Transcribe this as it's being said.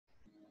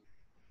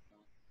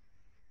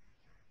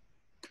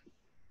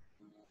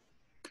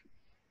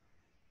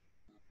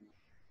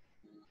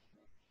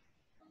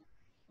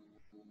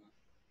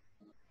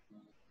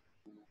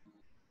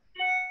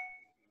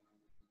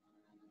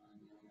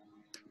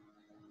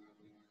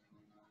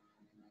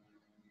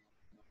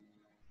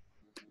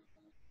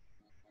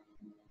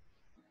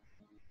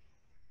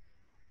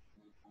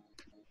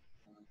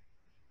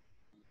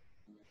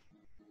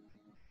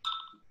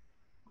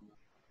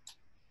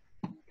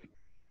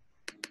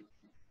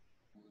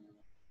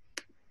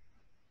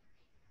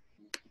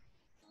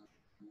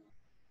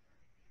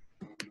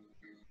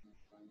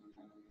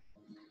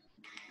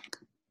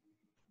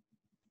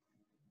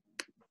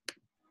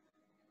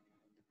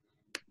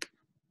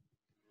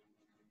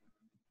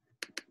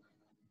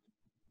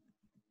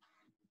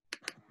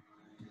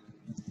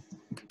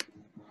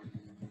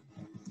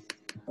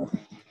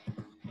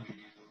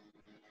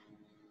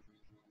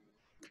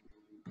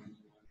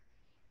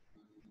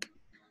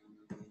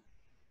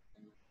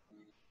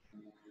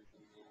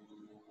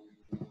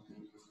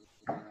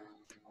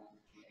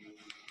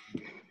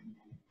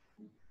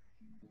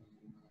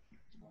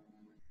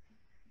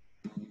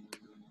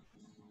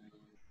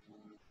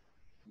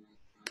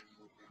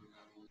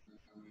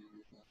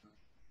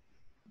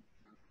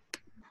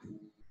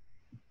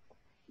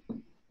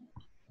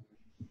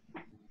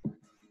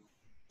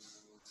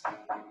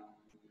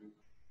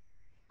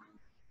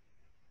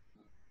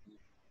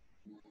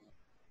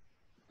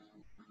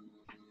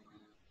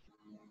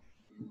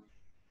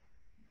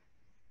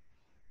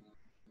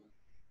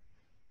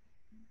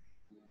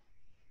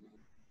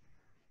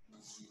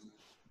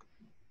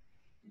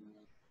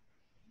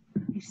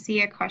I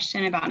see a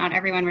question about not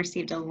everyone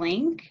received a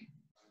link.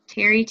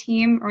 Terry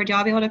team, or would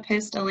y'all be able to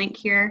post a link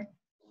here?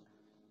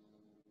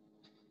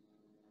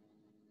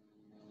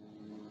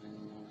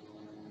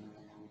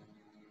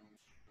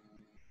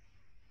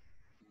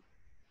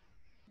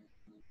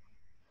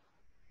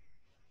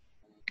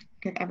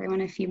 Give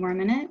everyone a few more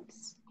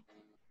minutes.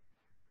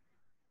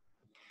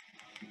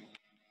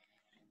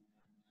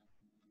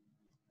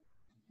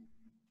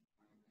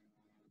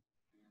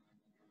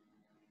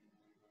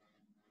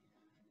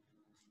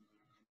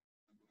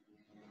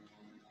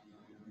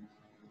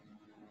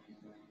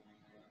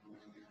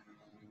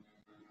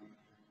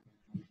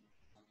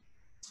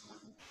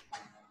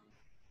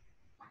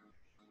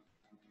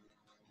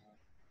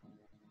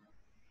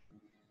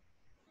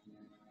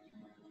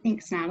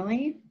 Thanks,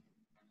 Natalie.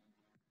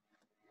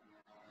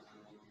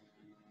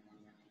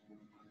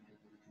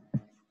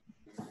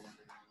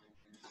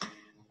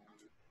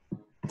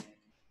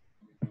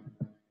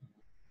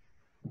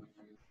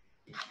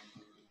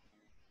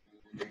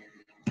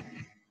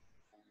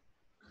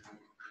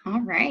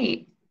 All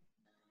right.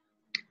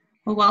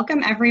 Well,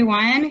 welcome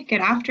everyone.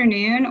 Good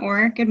afternoon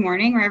or good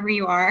morning, wherever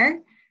you are.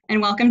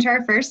 And welcome to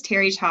our first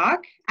Terry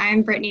Talk.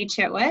 I'm Brittany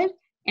Chitwood,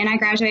 and I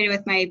graduated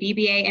with my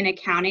BBA in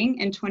accounting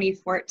in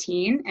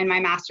 2014 and my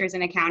master's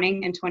in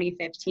accounting in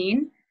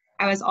 2015.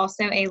 I was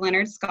also a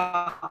Leonard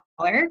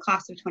Scholar,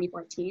 class of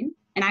 2014,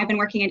 and I've been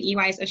working in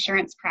EY's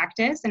assurance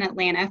practice in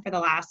Atlanta for the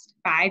last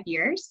 5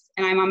 years.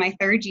 And I'm on my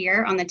 3rd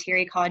year on the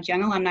Terry College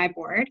Young Alumni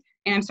Board,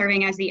 and I'm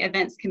serving as the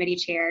events committee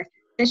chair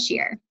this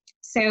year.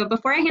 So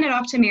before I hand it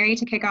off to Mary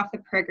to kick off the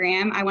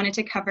program, I wanted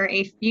to cover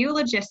a few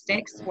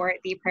logistics for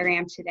the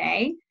program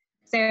today.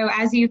 So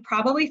as you've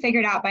probably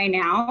figured out by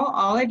now,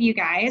 all of you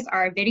guys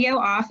are video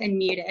off and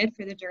muted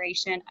for the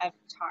duration of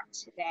the talk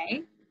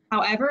today.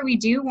 However, we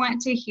do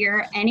want to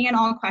hear any and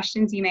all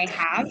questions you may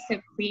have, so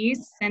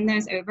please send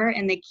those over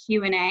in the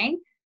Q&A.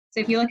 So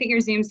if you look at your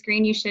Zoom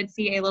screen, you should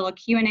see a little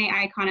Q&A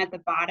icon at the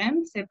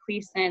bottom. So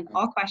please send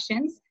all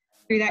questions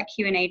through that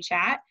Q&A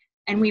chat,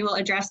 and we will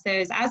address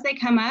those as they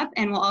come up,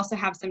 and we'll also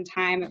have some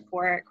time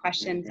for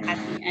questions at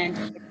the end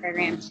of the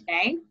program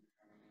today.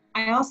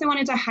 I also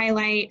wanted to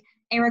highlight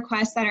a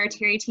request that our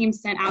Terry team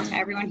sent out to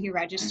everyone who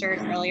registered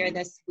earlier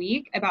this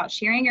week about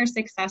sharing your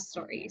success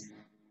stories.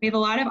 We have a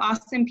lot of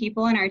awesome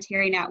people in our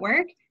Terry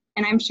network,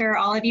 and I'm sure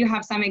all of you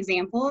have some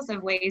examples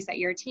of ways that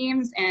your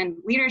teams and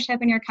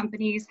leadership in your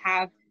companies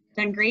have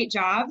done great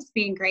jobs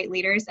being great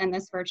leaders in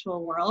this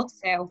virtual world.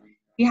 So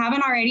if you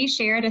haven't already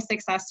shared a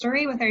success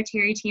story with our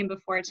Terry team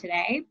before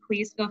today,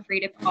 please feel free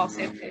to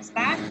also post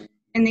that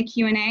in the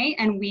Q&A,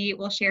 and we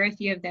will share a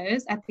few of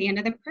those at the end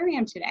of the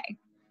program today.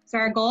 So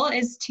our goal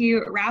is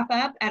to wrap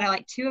up at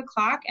like 2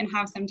 o'clock and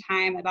have some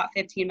time, about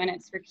 15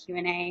 minutes for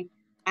Q&A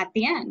at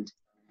the end.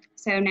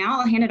 So now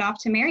I'll hand it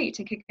off to Mary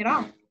to kick it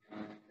off.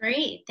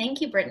 Great, thank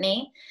you,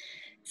 Brittany.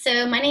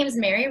 So my name is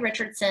Mary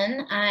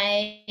Richardson.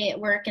 I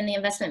work in the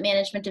investment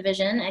management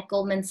division at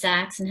Goldman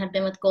Sachs and have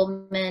been with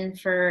Goldman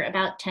for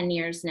about 10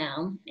 years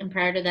now. And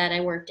prior to that,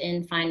 I worked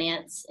in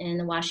finance in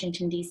the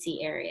Washington,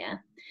 D.C.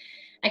 area.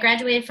 I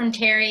graduated from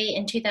Terry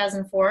in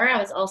 2004. I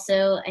was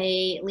also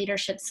a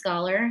leadership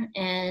scholar,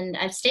 and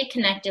I've stayed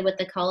connected with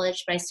the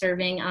college by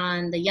serving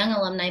on the Young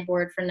Alumni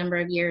Board for a number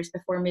of years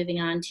before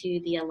moving on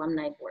to the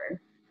Alumni Board.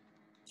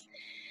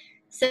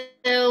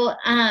 So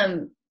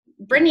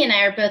Brittany and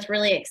I are both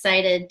really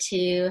excited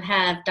to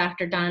have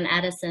Dr. Don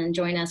Addison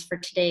join us for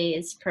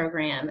today's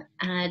program.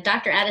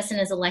 Dr. Addison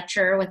is a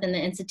lecturer within the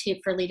Institute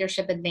for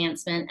Leadership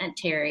Advancement at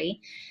Terry.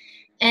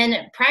 And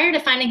prior to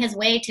finding his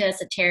way to us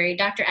at Terry,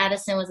 Dr.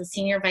 Addison was a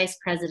senior vice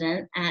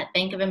president at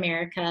Bank of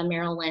America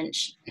Merrill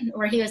Lynch,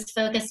 where he was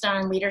focused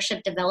on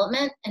leadership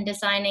development and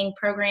designing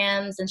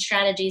programs and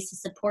strategies to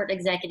support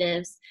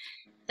executives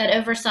that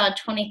oversaw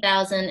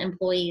 20,000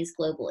 employees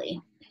globally.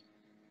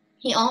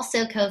 He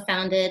also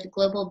co-founded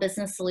Global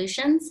Business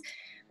Solutions,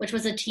 which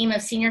was a team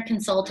of senior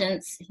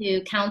consultants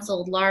who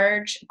counseled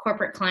large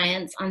corporate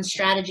clients on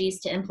strategies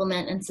to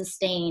implement and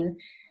sustain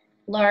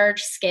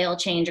large-scale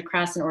change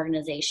across an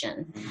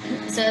organization.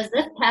 So as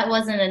if that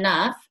wasn't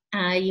enough,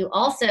 you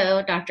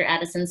also, Dr.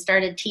 Addison,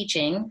 started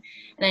teaching,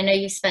 and I know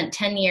you spent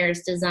 10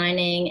 years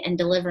designing and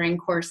delivering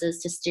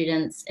courses to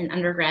students in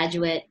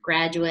undergraduate,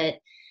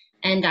 graduate,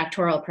 and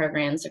doctoral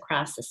programs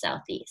across the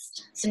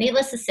Southeast. So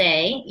needless to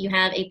say, you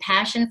have a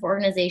passion for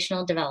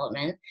organizational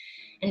development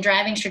and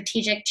driving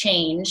strategic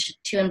change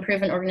to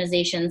improve an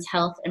organization's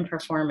health and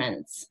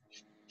performance.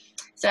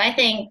 So I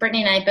think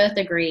Brittany and I both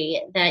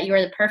agree that you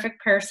are the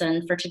perfect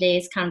person for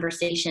today's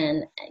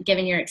conversation,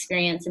 given your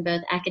experience in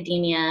both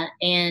academia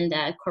and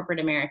corporate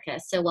America.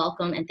 So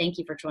welcome, and thank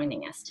you for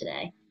joining us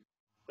today.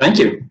 Thank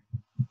you.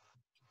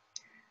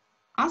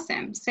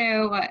 Awesome.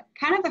 So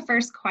kind of the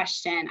first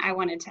question I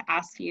wanted to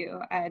ask you,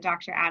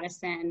 Dr.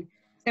 Addison.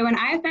 So when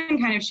I've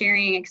been kind of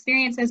sharing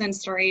experiences and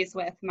stories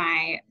with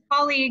my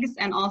colleagues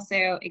and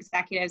also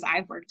executives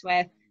I've worked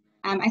with,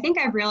 I think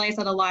I've realized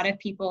that a lot of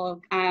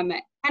people kind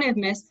of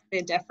miss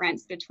the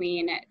difference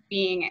between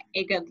being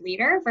a good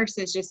leader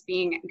versus just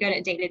being good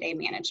at day-to-day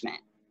management.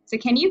 So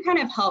can you kind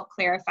of help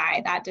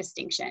clarify that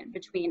distinction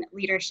between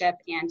leadership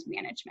and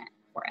management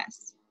for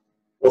us?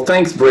 Well,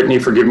 thanks, Brittany,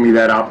 for giving me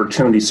that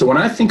opportunity. So when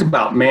I think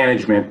about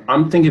management,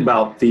 I'm thinking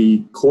about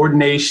the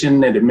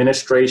coordination and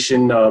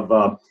administration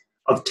of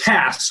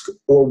tasks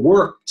or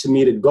work to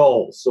meet a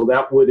goal. So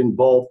that would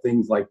involve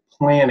things like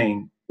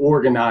planning,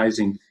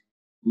 organizing,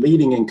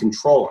 leading, and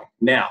controlling.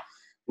 Now,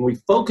 when we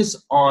focus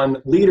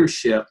on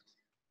leadership,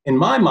 in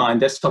my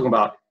mind, that's talking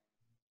about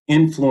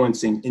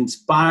influencing,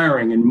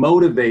 inspiring, and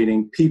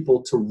motivating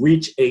people to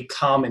reach a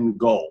common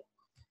goal.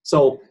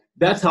 So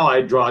that's how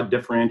I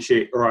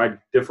differentiate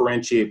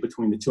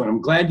between the two. And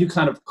I'm glad you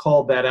kind of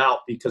called that out,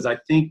 because I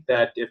think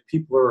that if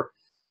people are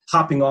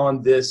hopping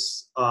on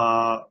this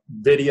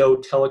video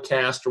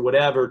telecast or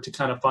whatever to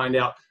kind of find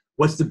out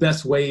what's the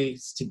best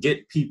ways to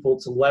get people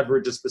to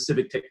leverage a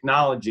specific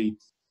technology,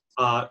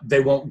 they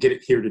won't get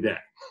it here today.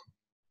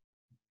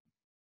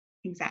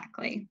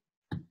 Exactly.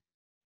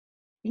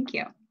 Thank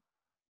you.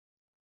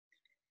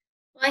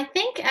 Well, I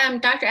think,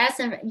 Dr.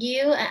 Addison,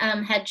 you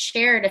had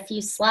shared a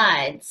few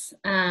slides.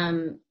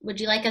 Would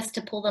you like us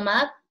to pull them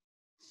up?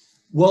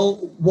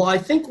 Well, I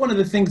think one of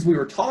the things we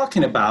were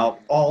talking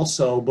about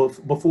also,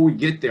 before we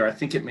get there, I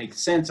think it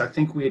makes sense. I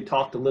think we had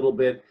talked a little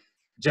bit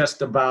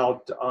just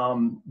about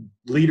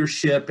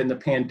leadership and the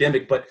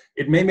pandemic, but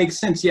it may make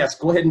sense. Yes,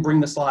 go ahead and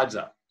bring the slides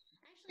up.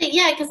 Actually,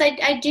 yeah, because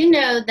I do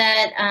know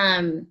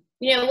that,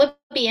 it would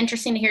be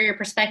interesting to hear your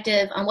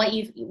perspective on what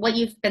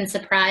you've been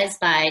surprised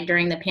by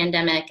during the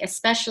pandemic,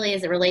 especially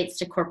as it relates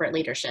to corporate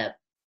leadership.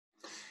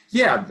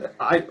 Yeah,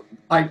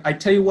 I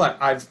tell you what,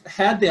 I've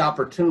had the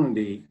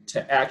opportunity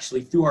to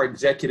actually, through our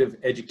executive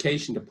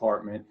education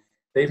department,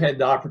 they've had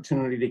the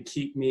opportunity to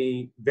keep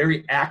me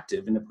very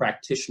active in the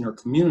practitioner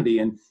community.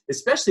 And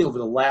especially over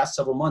the last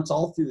several months,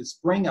 all through the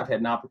spring, I've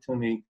had an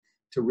opportunity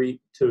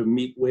to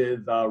meet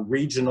with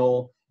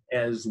regional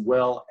as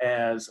well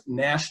as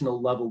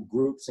national level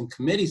groups and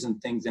committees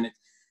and things. And it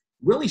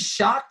really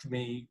shocked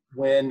me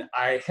when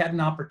I had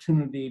an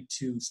opportunity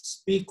to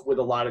speak with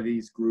a lot of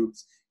these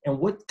groups. And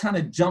what kind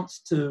of jumps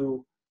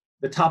to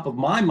the top of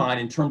my mind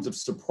in terms of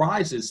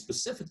surprises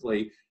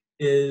specifically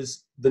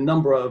is the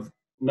number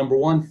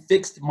one,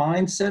 fixed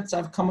mindsets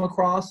I've come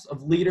across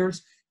of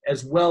leaders,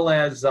 as well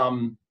as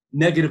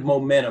negative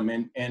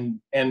momentum.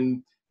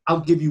 And I'll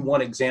give you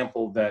one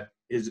example that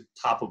is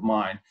top of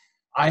mind.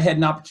 I had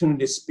an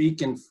opportunity to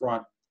speak in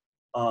front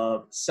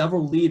of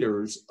several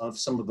leaders of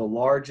some of the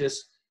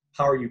largest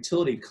power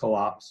utility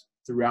co-ops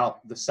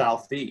throughout the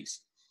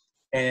Southeast.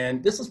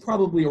 And this was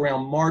probably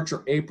around March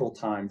or April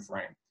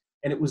timeframe.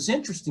 And it was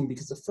interesting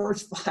because the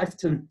first 5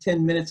 to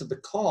 10 minutes of the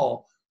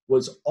call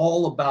was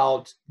all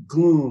about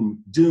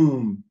gloom,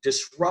 doom,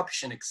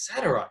 disruption,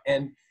 etc.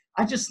 And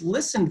I just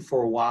listened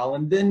for a while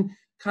and then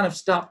kind of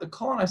stopped the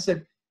call and I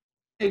said,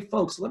 hey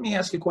folks, let me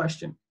ask you a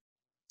question.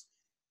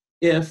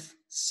 If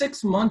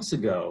 6 months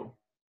ago,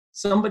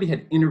 somebody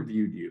had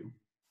interviewed you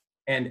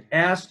and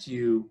asked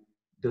you,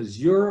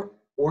 does your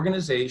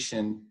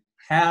organization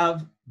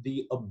have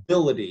the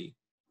ability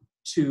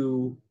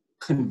to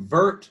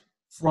convert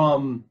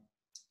from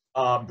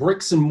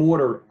bricks and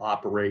mortar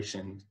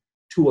operation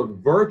to a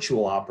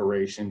virtual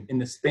operation in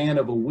the span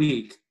of a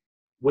week,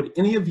 would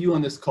any of you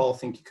on this call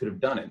think you could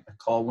have done it? The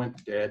call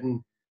went dead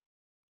and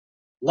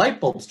light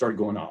bulbs started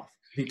going off,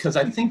 because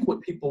I think what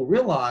people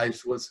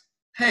realized was,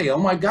 hey, oh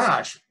my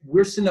gosh,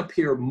 we're sitting up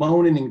here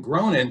moaning and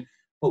groaning,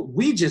 but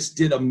we just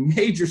did a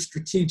major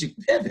strategic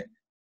pivot.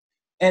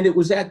 And it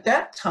was at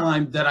that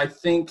time that I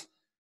think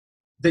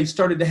they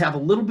started to have a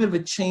little bit of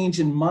a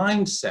change in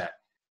mindset.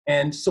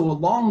 And so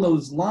along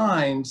those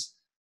lines,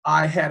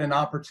 I had an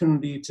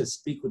opportunity to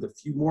speak with a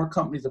few more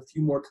companies, a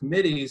few more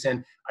committees,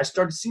 and I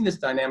started seeing this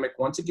dynamic,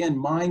 once again,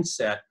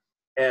 mindset,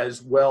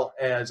 as well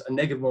as a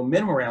negative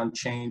momentum around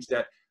change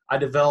that I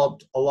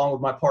developed along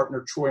with my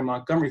partner, Troy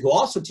Montgomery, who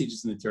also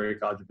teaches in the Terry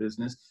College of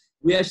Business.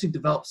 We actually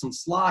developed some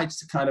slides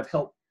to kind of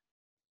help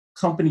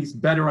companies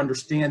better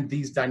understand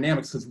these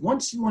dynamics. Because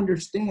once you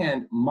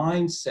understand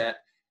mindset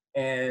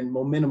and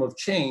momentum of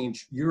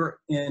change, you're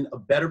in a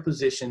better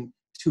position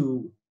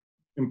to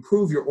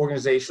improve your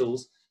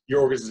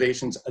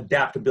organization's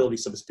adaptability,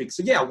 so to speak.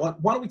 So yeah,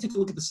 why don't we take a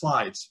look at the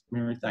slides,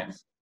 Mary?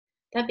 Thanks.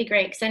 That'd be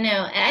great, because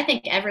I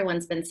think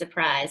everyone's been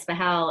surprised by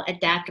how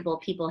adaptable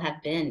people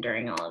have been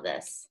during all of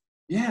this.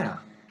 Yeah.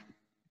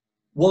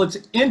 Well, it's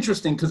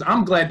interesting because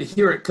I'm glad to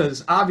hear it,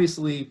 because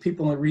obviously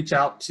people will reach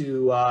out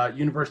to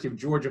University of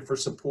Georgia for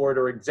support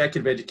or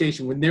executive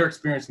education when they're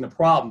experiencing the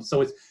problem.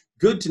 So it's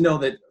good to know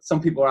that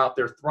some people are out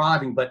there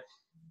thriving. But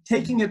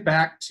taking it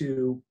back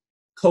to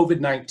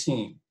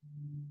COVID-19,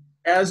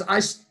 as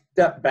I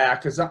step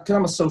back, because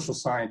I'm a social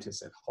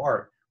scientist at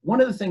heart,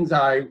 one of the things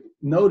I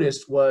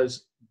noticed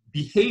was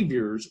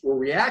behaviors or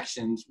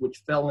reactions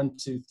which fell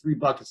into 3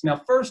 buckets. Now,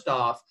 first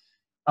off,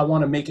 I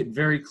want to make it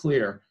very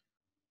clear.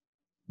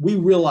 We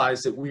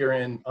realize that we are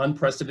in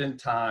unprecedented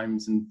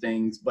times and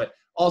things, but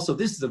also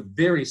this is a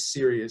very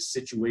serious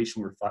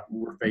situation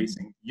we're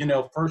facing. You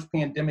know, first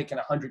pandemic in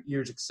 100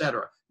 years,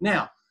 etc.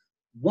 Now,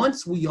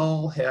 once we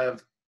all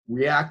have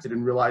reacted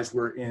and realized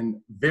we're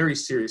in very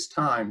serious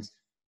times,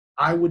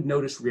 I would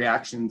notice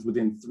reactions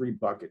within 3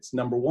 buckets.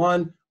 Number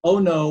 1, oh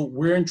no,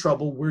 we're in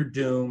trouble, we're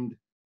doomed,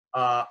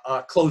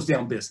 close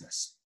down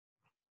business.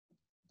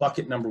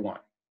 Bucket number 1.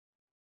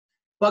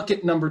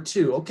 Bucket number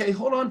 2, okay,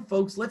 hold on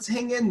folks, let's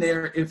hang in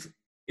there. If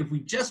we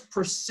just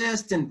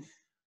persist and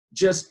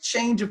just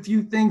change a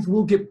few things,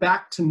 we'll get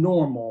back to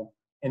normal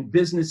and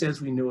business as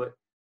we knew it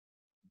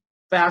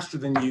faster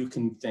than you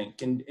can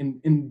think.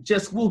 And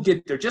just, we'll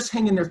get there. Just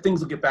hang in there, things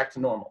will get back to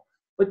normal.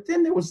 But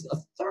then there was a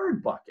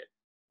 3rd bucket.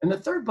 And the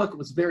 3rd bucket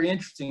was very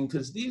interesting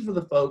because these were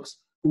the folks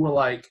who were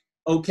like,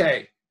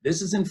 okay,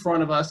 this is in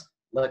front of us.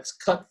 Let's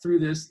cut through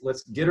this.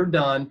 Let's get her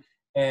done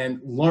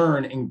and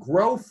learn and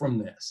grow from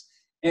this.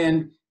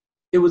 And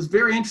it was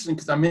very interesting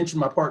because I mentioned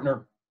my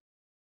partner,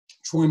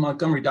 Troy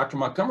Montgomery, Dr.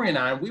 Montgomery and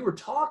I, and we were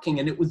talking,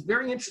 and it was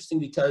very interesting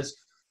because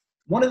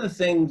one of the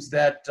things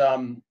that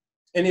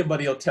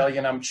anybody will tell you,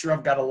 and I'm sure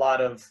I've got a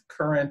lot of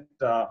current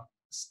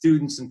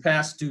students and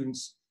past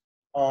students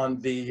on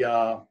the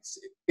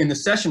in the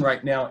session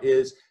right now,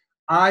 is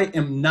I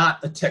am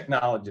not a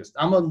technologist.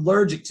 I'm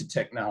allergic to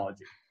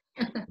technology.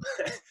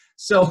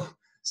 So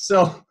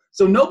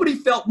nobody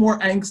felt more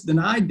angst than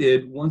I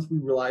did once we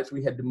realized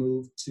we had to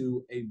move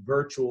to a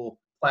virtual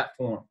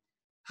platform.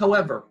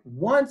 However,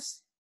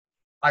 once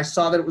I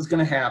saw that it was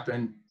going to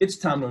happen, it's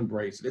time to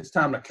embrace it. It's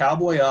time to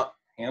cowboy up,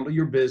 handle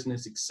your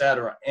business,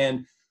 etc.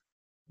 And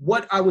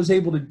what I was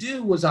able to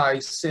do was I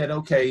said,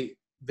 okay,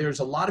 there's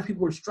a lot of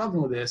people who are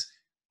struggling with this.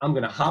 I'm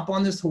going to hop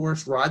on this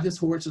horse, ride this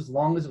horse as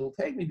long as it'll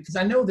take me, because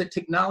I know that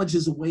technology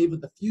is a wave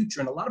of the future.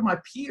 And a lot of my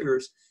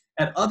peers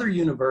at other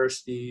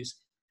universities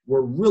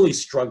were really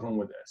struggling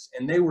with this.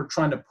 And they were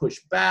trying to push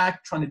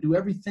back, trying to do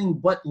everything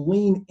but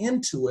lean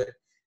into it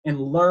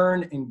and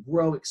learn and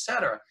grow,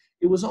 etc.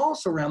 It was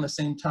also around the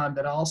same time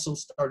that I also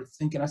started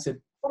thinking, I said,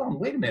 hold on,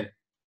 wait a minute.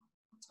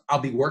 I'll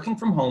be working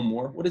from home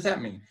more. What does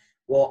that mean?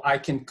 Well, I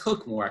can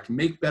cook more. I can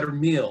make better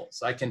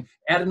meals. I can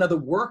add another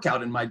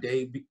workout in my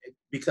day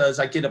because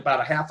I get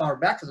about a half hour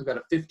back because I've got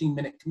a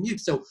 15-minute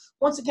commute. So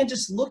once again,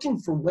 just looking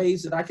for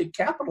ways that I could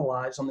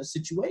capitalize on the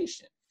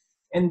situation.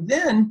 And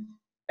then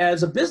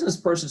as a business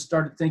person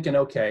started thinking,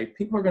 okay,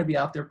 people are going to be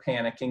out there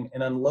panicking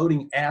and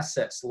unloading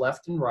assets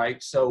left and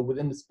right. So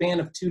within the span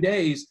of 2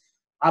 days,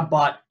 I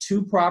bought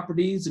 2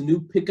 properties, a new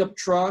pickup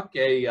truck,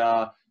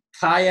 a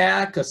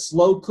kayak, a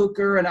slow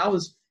cooker, and I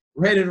was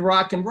ready to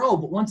rock and roll.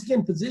 But once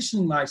again,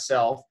 positioning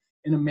myself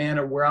in a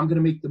manner where I'm going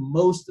to make the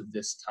most of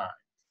this time.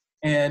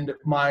 And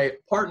my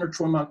partner,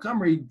 Troy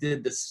Montgomery,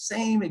 did the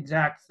same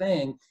exact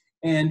thing.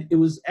 And it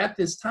was at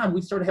this time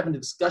we started having a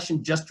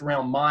discussion just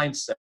around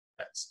mindsets.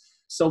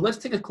 So let's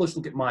take a close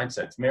look at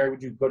mindsets. Mary,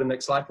 would you go to the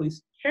next slide,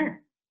 please? Sure.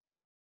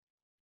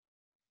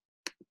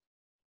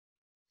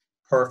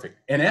 Perfect.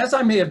 And as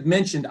I may have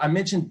mentioned, I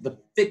mentioned the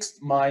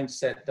fixed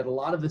mindset that a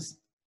lot of the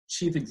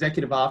chief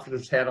executive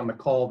officers had on the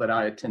call that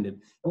I attended.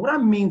 And what I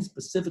mean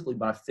specifically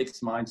by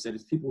fixed mindset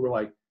is people who are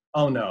like,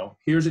 oh no,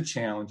 here's a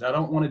challenge. I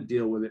don't want to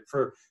deal with it.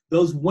 For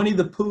those Winnie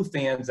the Pooh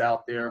fans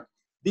out there,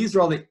 these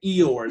are all the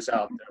Eeyores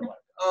out there. Like,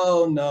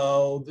 oh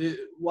no,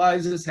 why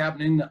is this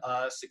happening to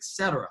us,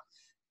 etc.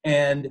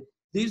 And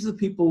these are the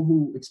people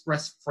who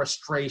express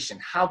frustration.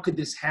 How could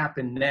this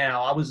happen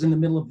now? I was in the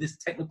middle of this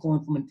technical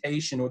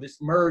implementation or this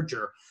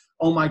merger.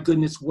 Oh my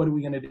goodness, what are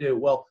we going to do?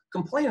 Well,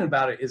 complaining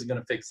about it isn't going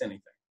to fix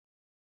anything.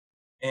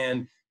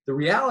 And the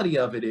reality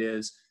of it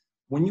is,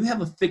 when you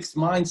have a fixed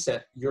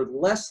mindset, you're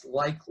less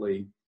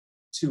likely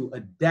to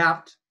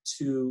adapt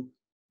to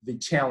the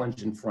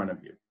challenge in front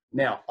of you.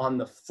 Now, on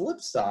the flip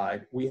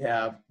side, we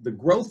have the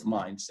growth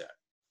mindset.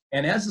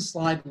 And as the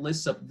slide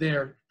lists up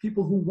there,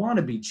 people who want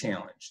to be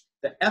challenged.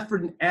 The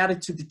effort and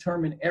attitude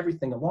determine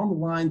everything, along the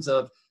lines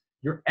of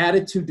your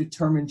attitude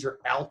determines your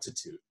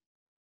altitude.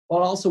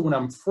 But also, when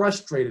I'm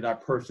frustrated, I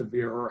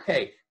persevere, or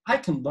hey, I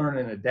can learn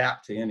and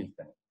adapt to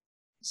anything.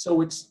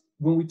 So it's,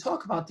 when we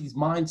talk about these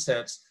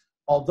mindsets,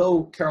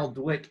 although Carol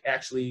Dweck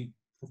actually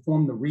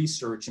performed the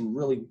research and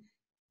really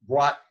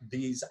brought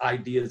these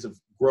ideas of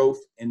growth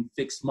and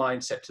fixed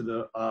mindset to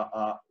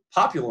the,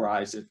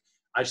 popularize it,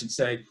 I should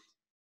say,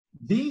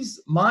 these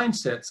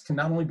mindsets can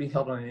not only be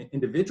held on an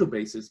individual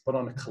basis, but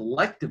on a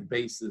collective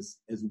basis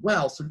as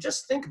well. So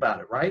just think about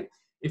it, right?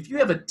 If you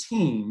have a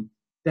team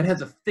that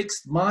has a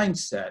fixed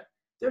mindset,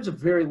 there's a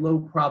very low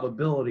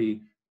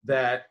probability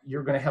that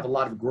you're going to have a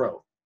lot of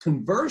growth.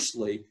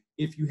 Conversely,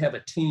 if you have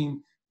a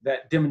team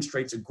that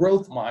demonstrates a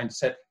growth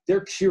mindset,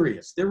 they're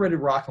curious, they're ready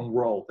to rock and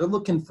roll. They're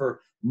looking for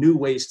new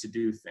ways to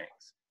do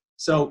things.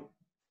 So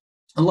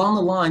along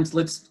the lines,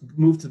 let's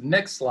move to the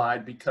next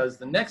slide, because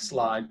the next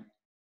slide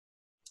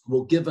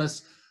will give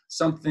us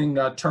something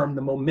termed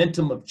the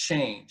momentum of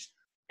change.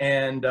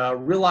 And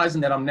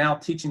realizing that I'm now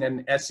teaching at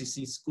an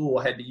SEC school,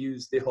 I had to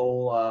use the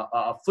whole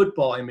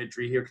football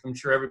imagery here, because I'm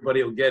sure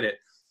everybody will get it.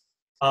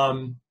 Now,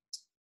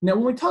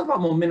 when we talk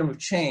about momentum of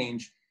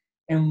change,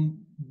 and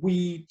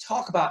we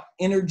talk about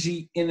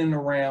energy in and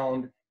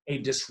around a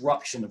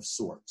disruption of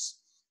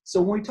sorts.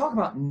 So when we talk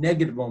about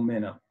negative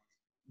momentum,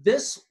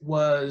 this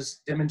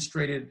was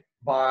demonstrated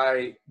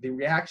by the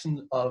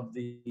reaction of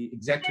the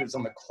executives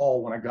on the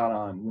call when I got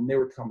on, when they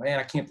were coming, man,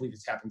 I can't believe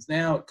this happens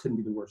now. It couldn't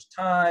be the worst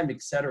time,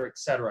 et cetera, et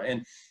cetera.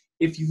 And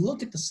if you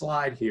look at the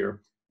slide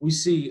here, we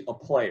see a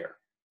player.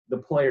 The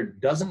player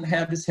doesn't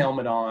have his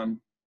helmet on.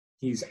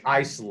 He's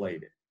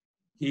isolated.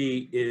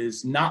 He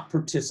is not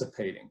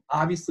participating,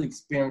 obviously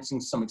experiencing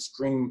some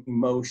extreme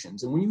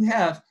emotions. And when you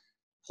have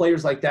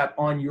players like that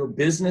on your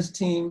business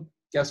team,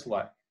 guess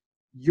what?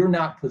 You're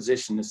not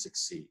positioned to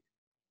succeed.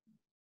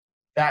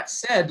 That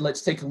said,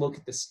 let's take a look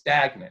at the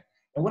stagnant.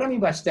 And what I mean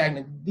by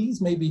stagnant,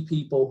 these may be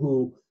people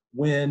who,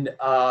 when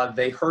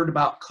they heard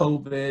about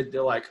COVID,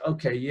 they're like,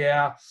 okay,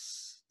 yeah,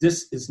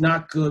 this is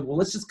not good. Well,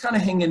 let's just kind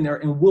of hang in there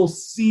and we'll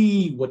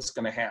see what's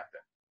going to happen.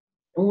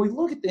 And when we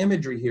look at the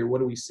imagery here,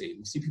 what do we see?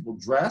 We see people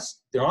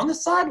dressed. They're on the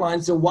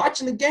sidelines. They're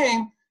watching the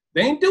game.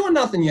 They ain't doing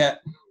nothing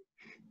yet,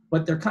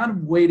 but they're kind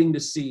of waiting to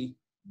see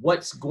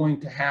what's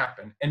going to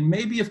happen. And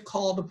maybe if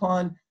called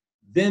upon,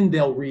 then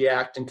they'll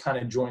react and kind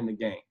of join the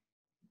game.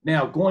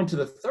 Now, going to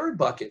the third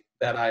bucket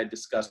that I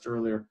discussed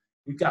earlier,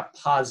 we've got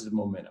positive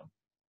momentum.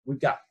 We've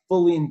got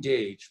fully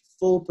engaged,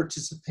 full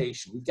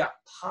participation. We've got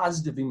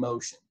positive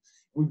emotion.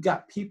 We've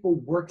got people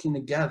working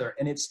together,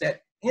 and it's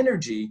that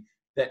energy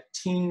that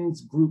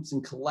teams, groups,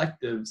 and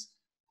collectives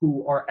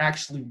who are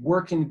actually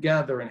working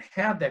together and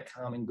have that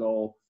common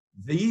goal.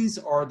 These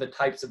are the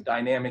types of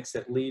dynamics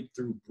that lead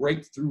through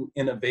breakthrough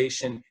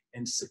innovation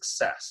and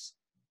success.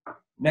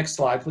 Next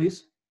slide,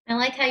 please. I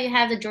like how you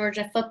have the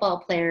Georgia football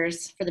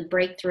players for the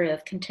breakthrough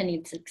of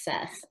continued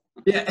success.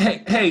 Yeah,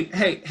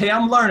 hey,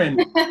 I'm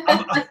learning.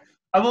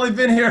 I've only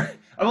been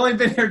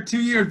here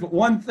 2 years, but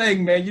one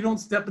thing, man, you don't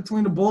step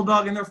between the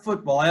bulldog and their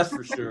football, that's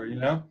for sure, you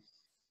know?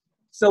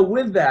 So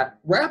with that,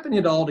 wrapping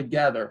it all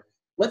together,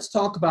 let's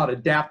talk about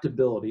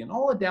adaptability. And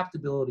all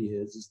adaptability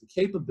is the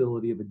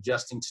capability of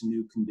adjusting to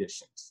new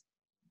conditions.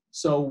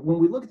 So when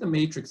we look at the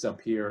matrix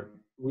up here,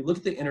 we look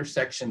at the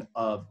intersection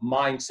of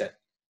mindset,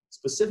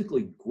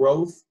 specifically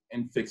growth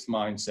and fixed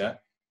mindset,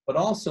 but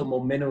also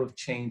momentum of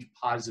change,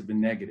 positive and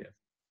negative.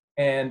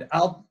 And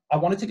I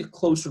want to take a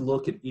closer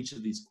look at each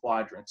of these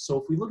quadrants. So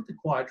if we look at the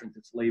quadrant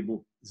that's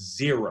labeled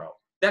 0,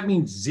 that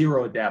means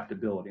 0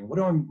 adaptability. And what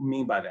do I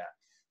mean by that?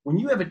 When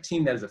you have a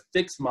team that has a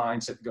fixed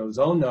mindset that goes,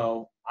 oh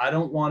no, I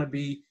don't want to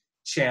be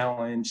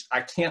challenged,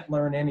 I can't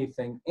learn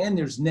anything, and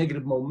there's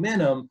negative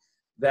momentum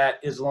that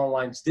is along the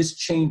lines, this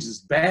change is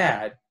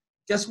bad,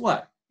 guess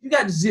what? You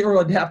got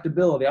 0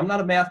 adaptability. I'm not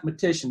a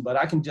mathematician, but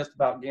I can just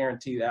about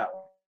guarantee that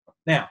one.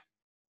 Now,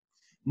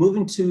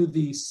 moving to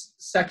the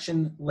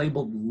section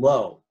labeled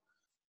low.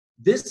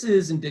 This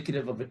is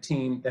indicative of a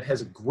team that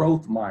has a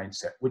growth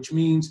mindset, which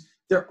means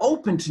they're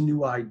open to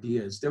new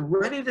ideas. They're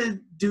ready to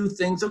do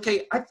things.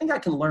 Okay, I think I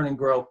can learn and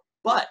grow,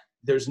 but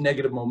there's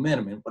negative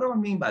momentum. And what do I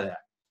mean by that?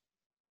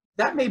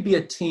 That may be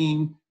a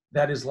team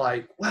that is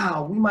like,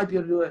 wow, we might be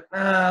able to do it.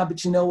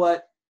 But you know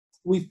what?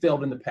 We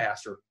failed in the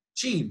past. Or,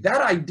 gee,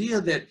 that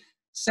idea that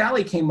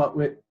Sally came up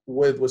with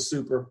was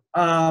super.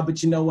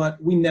 But you know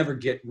what? We never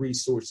get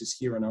resources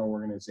here in our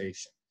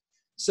organization.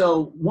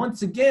 So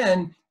once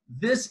again,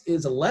 this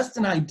is a less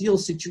than ideal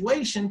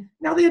situation.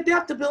 Now the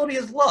adaptability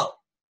is low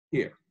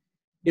here.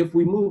 If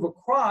we move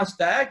across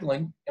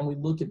diagonally and we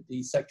look at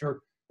the sector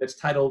that's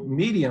titled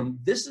medium,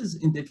 this is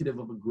indicative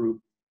of a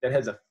group that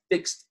has a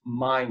fixed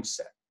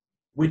mindset,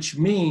 which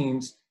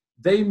means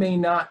they may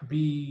not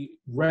be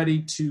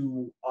ready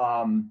to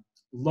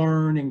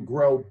learn and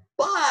grow,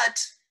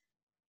 but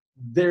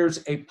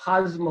there's a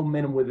positive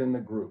momentum within the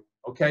group,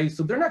 okay?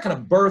 So they're not gonna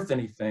birth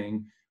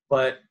anything,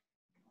 but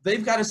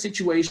they've got a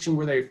situation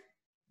where they're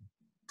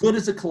good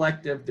as a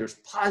collective, there's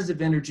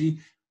positive energy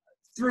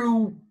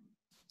through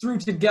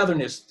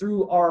togetherness,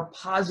 through our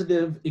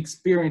positive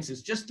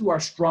experiences, just through our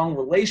strong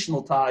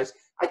relational ties,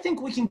 I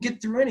think we can get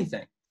through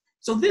anything.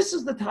 So this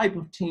is the type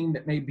of team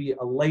that may be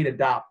a late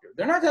adopter.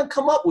 They're not gonna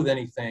come up with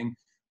anything,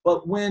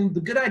 but when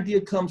the good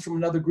idea comes from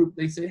another group,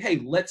 they say,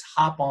 hey, let's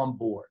hop on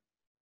board.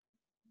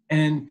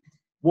 And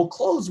we'll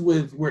close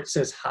with where it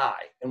says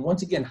high. And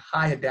once again,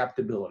 high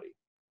adaptability.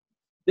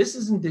 This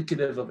is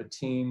indicative of a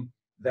team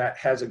that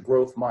has a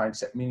growth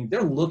mindset, meaning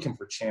they're looking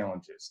for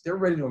challenges. They're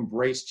ready to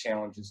embrace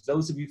challenges.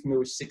 Those of you familiar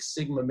with Six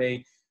Sigma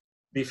may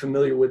be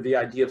familiar with the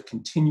idea of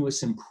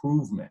continuous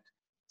improvement.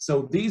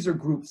 So these are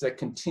groups that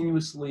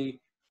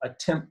continuously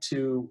attempt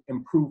to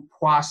improve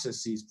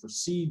processes,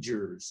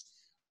 procedures,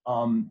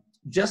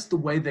 just the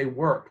way they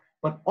work.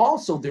 But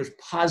also there's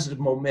positive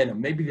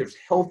momentum. Maybe there's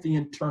healthy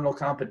internal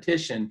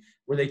competition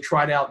where they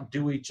try to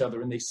outdo each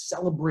other and they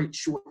celebrate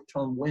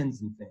short-term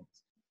wins and things.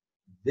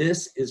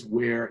 This is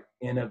where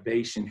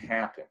innovation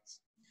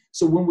happens.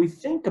 So when we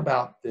think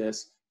about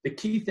this, the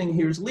key thing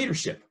here is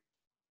leadership.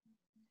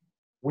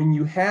 When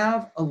you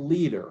have a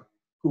leader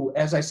who,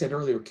 as I said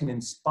earlier, can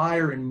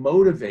inspire and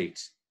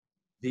motivate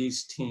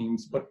these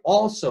teams, but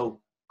also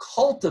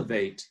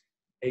cultivate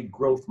a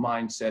growth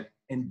mindset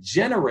and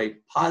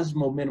generate positive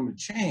momentum and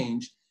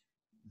change,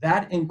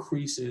 that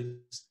increases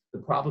the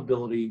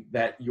probability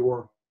that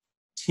your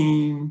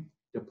team,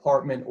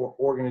 department, or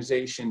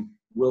organization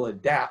will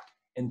adapt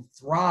and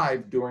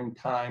thrive during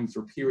times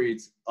or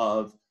periods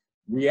of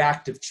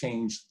reactive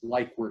change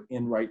like we're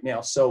in right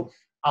now. So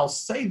I'll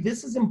say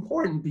this is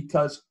important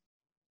because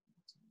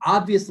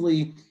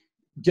obviously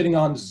getting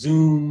on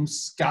Zoom,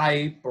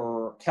 Skype,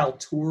 or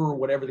Kaltur, or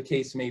whatever the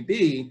case may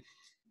be,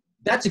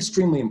 that's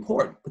extremely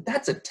important, but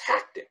that's a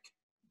tactic.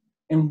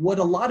 And what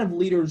a lot of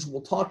leaders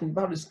will talk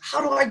about is,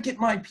 how do I get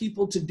my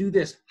people to do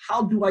this?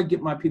 How do I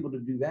get my people to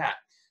do that?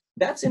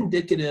 That's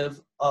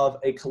indicative of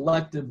a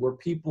collective where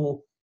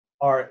people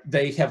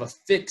they have a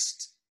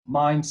fixed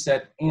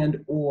mindset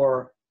and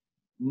or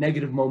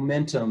negative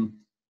momentum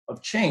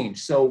of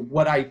change. So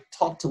what I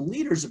talk to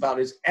leaders about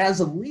is, as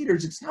a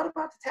leaders, it's not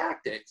about the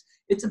tactics.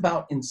 It's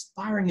about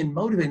inspiring and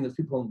motivating those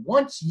people. And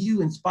once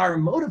you inspire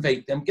and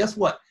motivate them, guess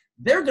what?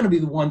 They're going to be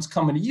the ones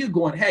coming to you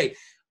going, hey,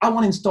 I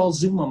want to install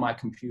Zoom on my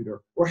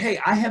computer. Or, hey,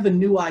 I have a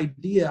new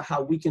idea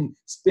how we can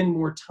spend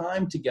more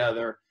time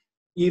together,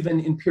 even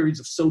in periods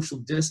of social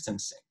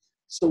distancing.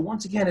 So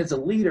once again, as a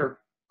leader,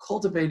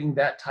 cultivating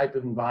that type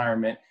of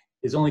environment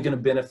is only going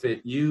to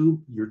benefit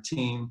you, your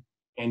team,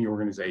 and your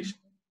organization.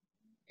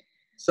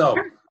 So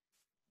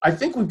I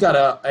think we've got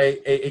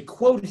a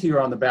quote here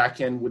on the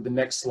back end with the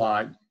next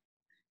slide.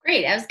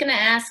 Great. I was going to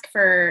ask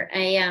for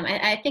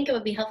I think it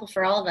would be helpful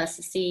for all of us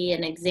to see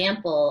an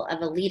example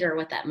of a leader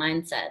with that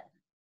mindset.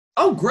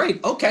 Oh,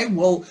 great. Okay.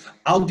 Well,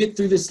 I'll get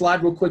through this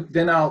slide real quick.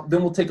 Then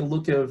we'll take a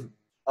look at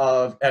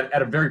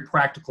a very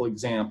practical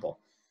example.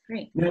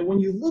 Great. Now, when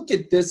you look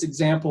at this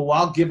example,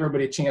 I'll give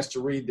everybody a chance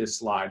to read this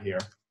slide here.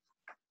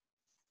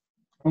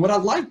 And what I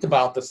liked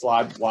about the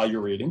slide while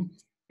you're reading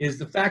is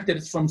the fact that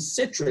it's from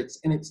Citrix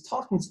and it's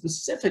talking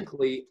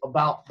specifically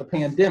about the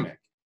pandemic.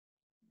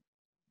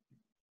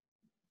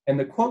 And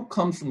the quote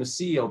comes from the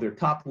CEO, their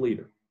top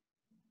leader.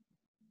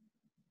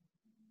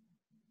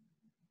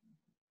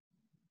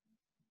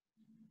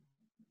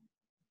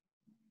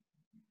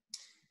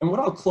 And what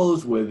I'll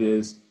close with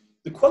is,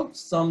 the quote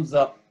sums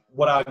up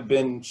what I've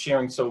been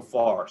sharing so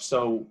far.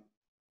 So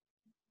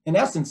in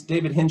essence,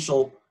 David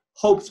Henschel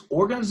hopes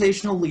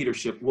organizational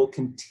leadership will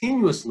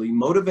continuously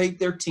motivate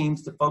their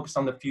teams to focus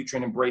on the future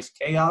and embrace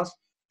chaos,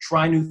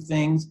 try new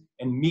things,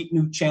 and meet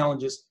new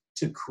challenges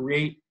to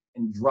create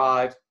and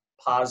drive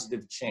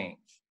positive change.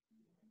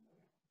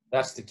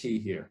 That's the key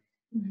here.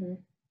 Mm-hmm.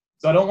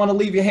 So I don't want to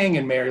leave you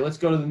hanging, Mary. Let's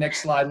go to the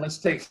next slide.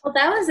 Well,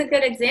 that was a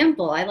good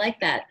example. I like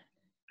that.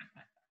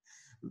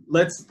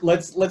 Let's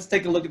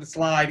take a look at the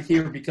slide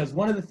here, because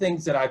one of the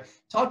things that I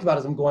talked about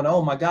is I'm going,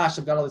 oh my gosh,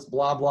 I've got all this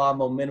blah, blah,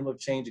 momentum of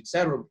change, et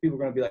cetera. People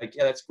are going to be like,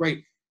 yeah, that's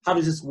great. How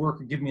does this work?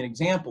 Or give me an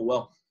example.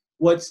 Well,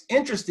 what's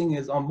interesting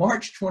is on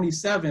March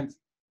 27th,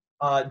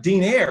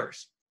 Dean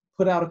Ayers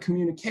put out a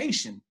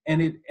communication,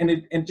 and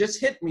it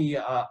just hit me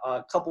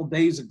a couple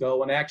days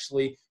ago. And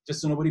actually, just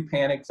so nobody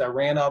panics, I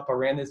ran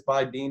this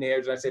by Dean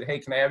Ayers, and I said, hey,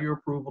 can I have your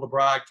approval to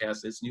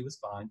broadcast this? And he was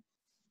fine.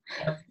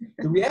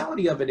 The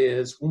reality of it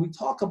is, when we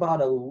talk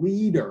about a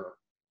leader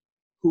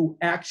who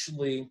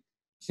actually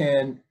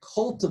can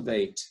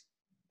cultivate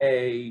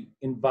a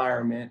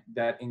environment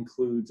that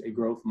includes a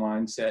growth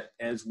mindset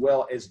as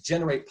well as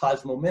generate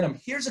positive momentum,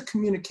 here's a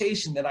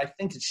communication that I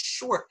think is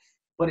short,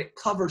 but it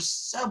covers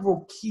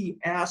several key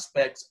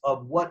aspects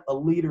of what a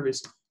leader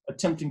is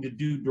attempting to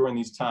do during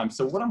these times.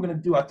 So what I'm going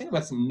to do, I think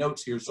I've got some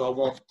notes here, so I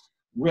won't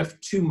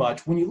riff too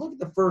much. When you look at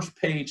the first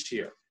page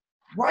here,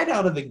 right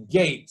out of the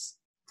gates,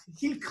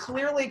 he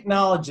clearly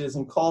acknowledges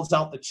and calls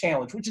out the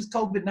challenge, which is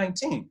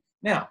COVID-19.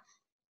 Now,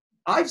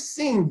 I've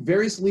seen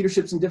various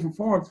leaderships in different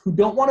forms who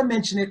don't want to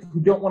mention it,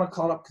 who don't want to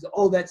call it up because,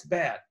 oh, that's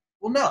bad.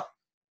 Well, no,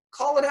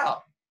 call it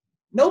out.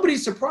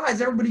 Nobody's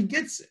surprised. Everybody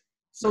gets it.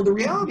 So the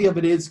reality of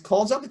it is,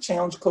 calls out the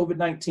challenge,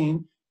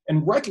 COVID-19,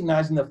 and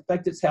recognizing the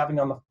effect it's having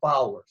on the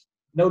followers.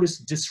 Notice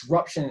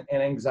disruption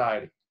and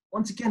anxiety.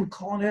 Once again,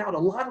 calling it out. A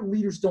lot of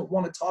leaders don't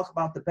want to talk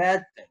about the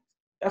bad things.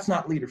 That's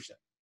not leadership.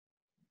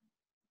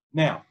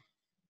 Now,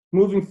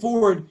 moving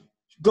forward,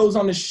 goes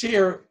on to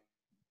share,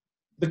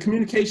 the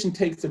communication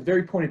takes a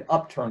very pointed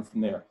upturn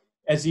from there.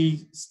 As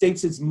he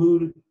states his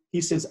mood, he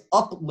says,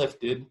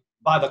 uplifted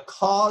by the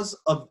cause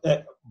of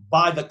that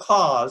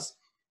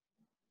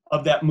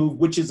move,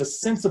 which is a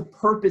sense of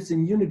purpose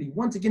and unity.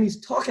 Once again, he's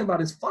talking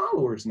about his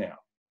followers now.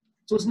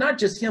 So it's not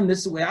just him. This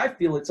is the way I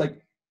feel. It's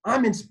like,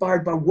 I'm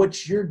inspired by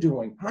what you're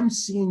doing. I'm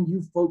seeing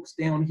you folks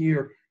down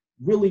here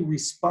really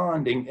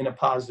responding in a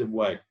positive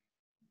way.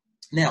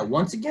 Now,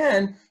 once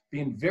again,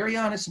 being very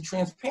honest and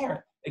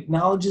transparent,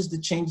 acknowledges the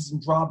changes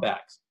and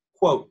drawbacks.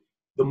 Quote,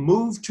 the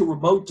move to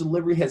remote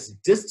delivery has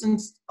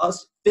distanced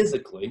us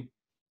physically,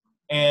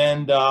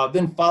 and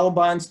then followed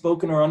by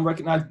unspoken or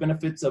unrecognized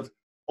benefits of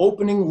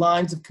opening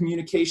lines of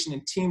communication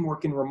and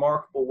teamwork in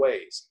remarkable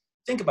ways.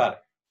 Think about it.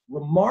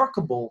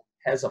 Remarkable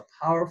has a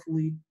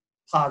powerfully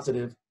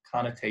positive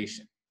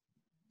connotation.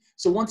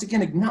 So once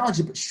again, acknowledge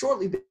it, but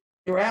shortly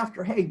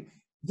thereafter, hey,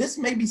 this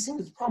may be seen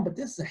as a problem, but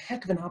this is a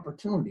heck of an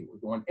opportunity we're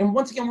going. And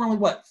once again, we're only,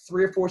 what,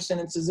 3 or 4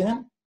 sentences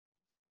in?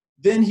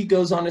 Then he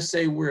goes on to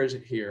say, where is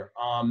it here?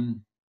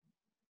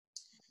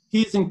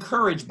 He is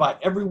encouraged by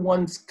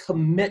everyone's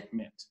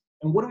commitment.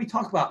 And what do we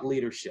talk about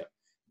leadership?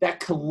 That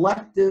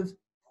collective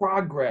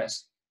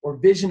progress or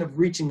vision of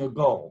reaching a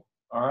goal,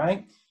 all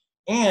right?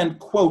 And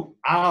quote,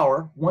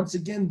 our, once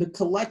again, the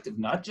collective,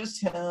 not just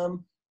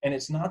him, and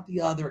it's not the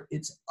other,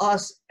 it's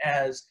us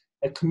as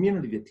a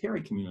community, the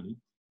Terry community,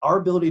 our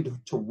ability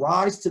to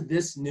rise to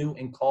this new,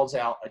 and calls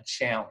out a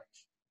challenge.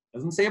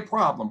 Doesn't say a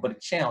problem, but a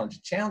challenge.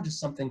 A challenge is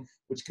something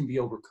which can be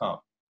overcome.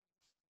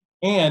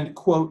 And,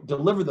 quote,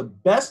 deliver the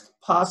best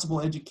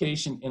possible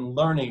education and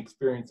learning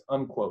experience,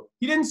 unquote.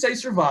 He didn't say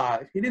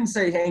survive. He didn't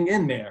say hang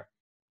in there.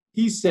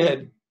 He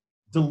said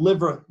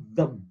deliver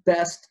the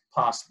best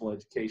possible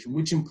education,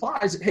 which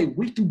implies that, hey,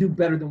 we can do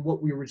better than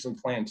what we originally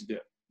planned to do.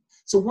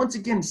 So once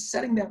again,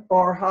 setting that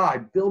bar high,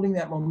 building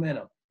that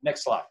momentum.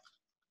 Next slide.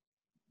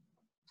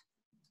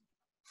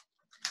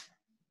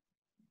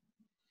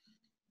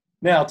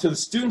 Now, to the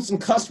students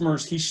and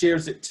customers, he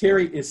shares that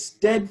Terry is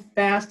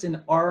steadfast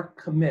in our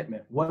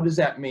commitment. What does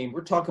that mean?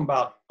 We're talking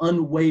about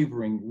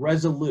unwavering,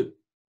 resolute.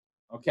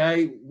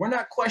 Okay? We're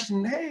not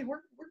questioning, hey,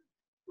 we're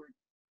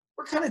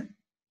kind of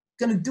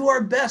going to do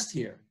our best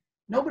here.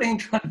 Nobody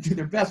ain't trying to do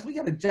their best. We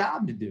got a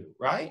job to do,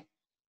 right?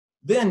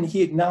 Then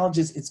he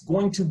acknowledges it's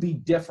going to be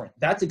different.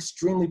 That's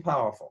extremely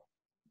powerful.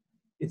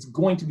 It's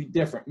going to be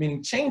different,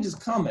 meaning change is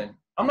coming.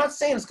 I'm not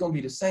saying it's going to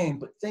be the same,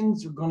 but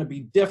things are going to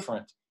be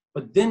different.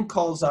 But then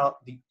calls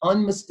out the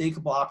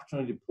unmistakable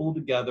opportunity to pull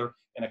together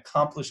and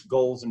accomplish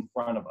goals in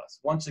front of us.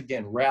 Once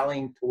again,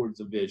 rallying towards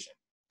a vision.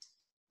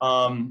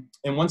 And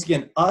once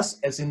again, us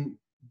as in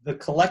the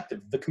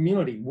collective, the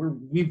community,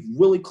 we've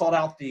really called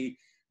out the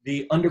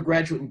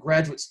undergraduate and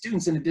graduate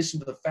students, in addition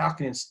to the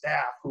faculty and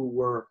staff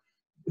who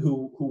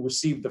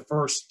received the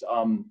first,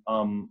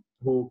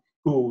 who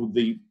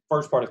the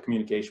first part of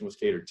communication was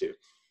catered to.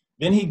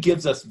 Then he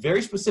gives us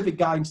very specific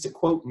guidance to,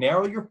 quote,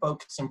 narrow your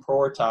focus and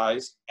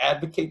prioritize,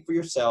 advocate for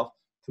yourself,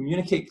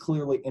 communicate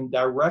clearly and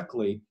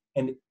directly,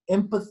 and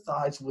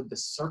empathize with the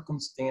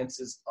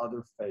circumstances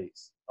others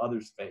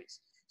face.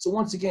 So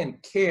once again,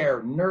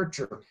 care,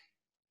 nurture,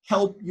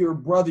 help your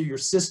brother, your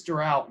sister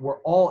out.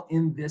 We're all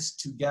in this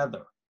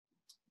together.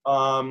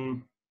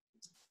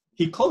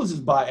 He closes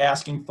by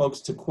asking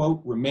folks to,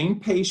 quote, remain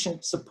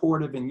patient,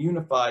 supportive, and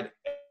unified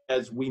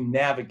as we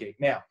navigate.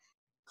 Now,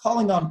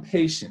 calling on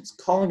patience,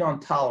 calling on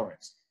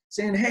tolerance,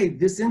 saying, hey,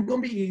 this isn't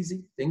going to be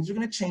easy. Things are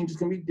going to change. It's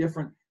going to be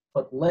different,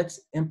 but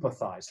let's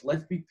empathize.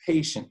 Let's be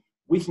patient.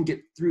 We can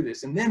get through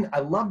this. And then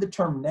I love the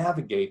term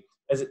navigate,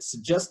 as it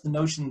suggests the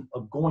notion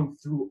of going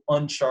through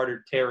uncharted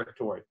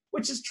territory,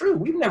 which is true.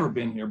 We've never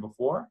been here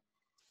before.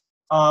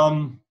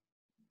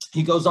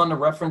 He goes on to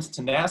reference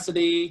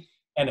tenacity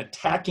and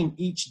attacking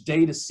each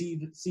day to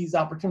seize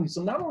opportunities.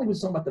 So not only was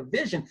he talking about the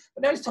vision,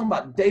 but now he's talking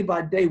about day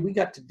by day, we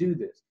got to do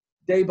this.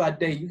 Day by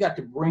day, you got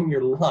to bring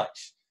your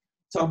lunch.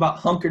 Talk about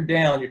hunker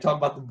down. You're talking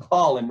about the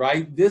balling,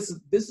 right? This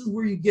is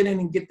where you get in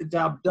and get the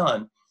job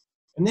done.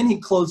 And then he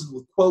closes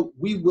with, quote,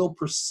 we will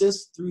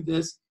persist through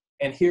this.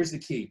 And here's the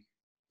key,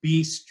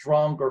 be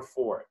stronger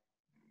for it.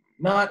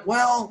 Not,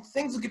 well,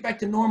 things will get back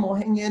to normal.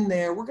 Hang in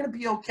there. We're going to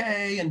be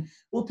okay. And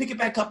we'll pick it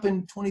back up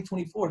in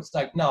 2024. It's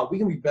like, no, we're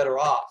going to be better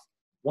off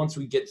once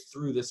we get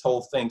through this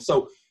whole thing.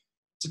 So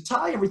to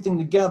tie everything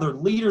together,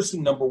 leaders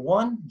who, number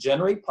one,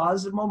 generate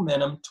positive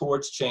momentum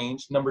towards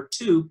change. Number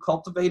two,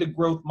 cultivate a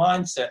growth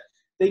mindset.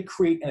 They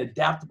create an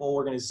adaptable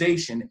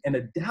organization, and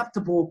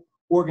adaptable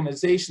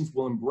organizations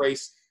will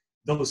embrace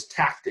those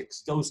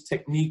tactics, those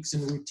techniques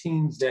and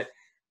routines that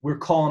we're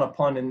calling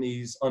upon in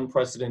these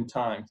unprecedented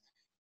times,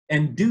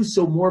 and do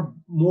so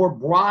more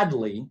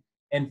broadly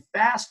and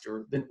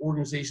faster than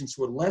organizations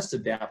who are less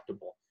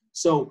adaptable.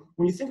 So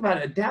when you think about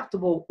it,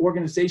 adaptable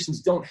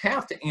organizations don't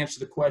have to answer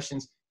the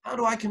questions, how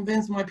do I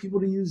convince my people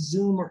to use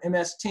Zoom or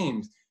MS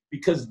Teams?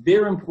 Because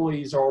their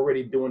employees are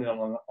already doing it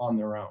on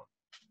their own.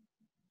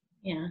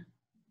 Yeah.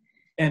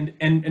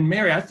 And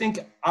Mary,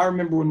 I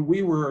remember when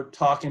we were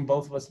talking,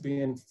 both of us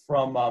being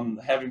from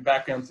having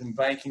backgrounds in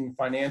banking and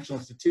financial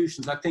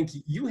institutions, I think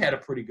you had a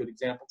pretty good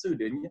example too,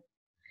 didn't you?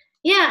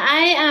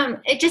 Yeah,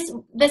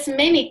 this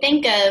made me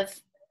think of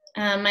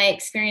my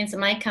experience at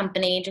my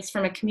company, just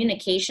from a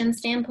communication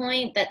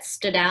standpoint, that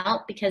stood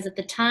out because at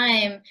the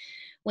time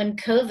when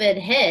COVID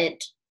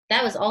hit,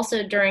 that was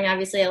also during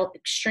obviously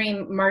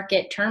extreme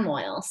market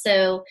turmoil.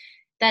 So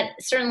that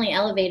certainly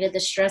elevated the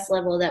stress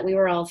level that we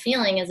were all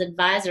feeling as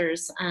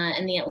advisors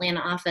in the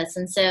Atlanta office.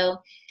 And so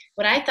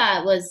what I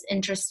thought was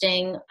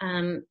interesting,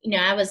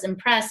 I was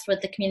impressed with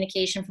the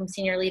communication from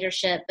senior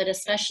leadership, but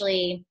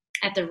especially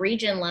at the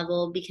region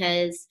level,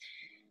 because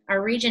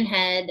our region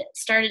head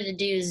started to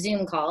do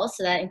Zoom calls.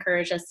 So that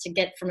encouraged us to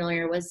get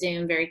familiar with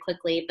Zoom very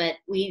quickly. But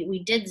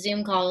we did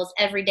Zoom calls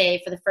every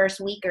day for the first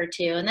week or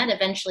two, and that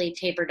eventually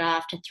tapered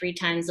off to 3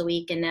 times a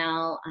week and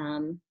now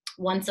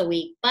once a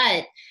week.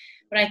 But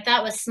what I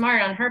thought was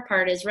smart on her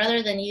part is,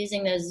 rather than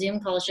using those Zoom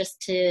calls just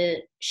to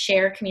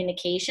share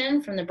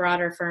communication from the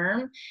broader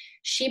firm,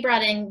 she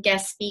brought in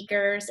guest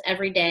speakers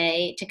every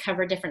day to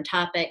cover different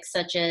topics,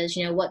 such as,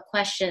 what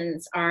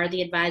questions are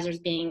the advisors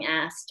being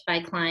asked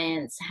by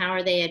clients? How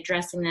are they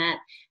addressing that?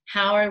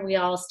 How are we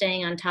all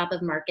staying on top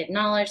of market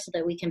knowledge so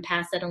that we can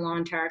pass that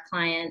along to our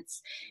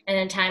clients in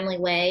a timely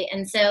way?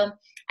 And so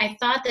I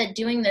thought that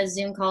doing those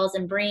Zoom calls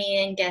and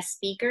bringing in guest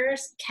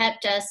speakers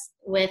kept us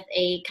with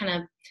a kind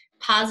of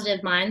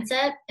positive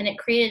mindset, and it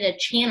created a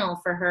channel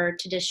for her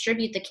to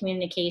distribute the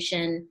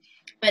communication,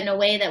 but in a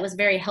way that was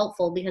very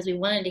helpful because we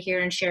wanted to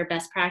hear and share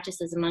best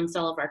practices amongst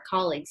all of our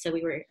colleagues. So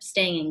we were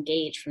staying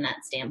engaged from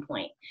that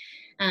standpoint.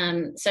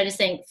 So I just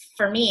think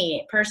for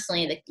me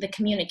personally, the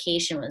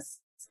communication was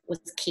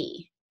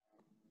key.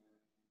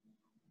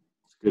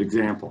 Good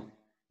example.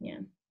 Yeah.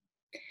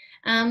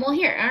 Well,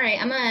 here, all right,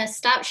 I'm going to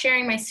stop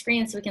sharing my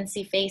screen so we can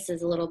see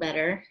faces a little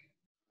better.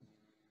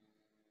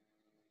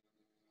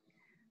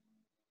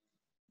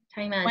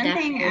 One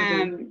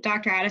thing,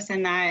 Dr.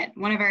 Addison, that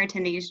one of our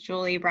attendees,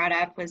 Julie, brought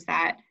up was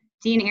that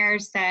Dean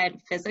Ayers said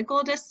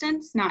physical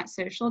distance, not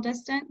social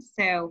distance.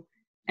 So,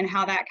 and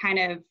how that kind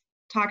of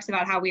talks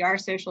about how we are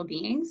social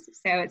beings.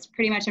 So it's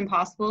pretty much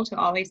impossible to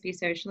always be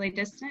socially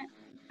distant,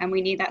 and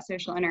we need that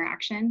social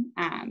interaction.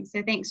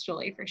 So thanks,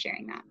 Julie, for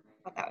sharing that.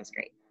 I thought that was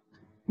great.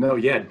 No,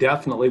 yeah,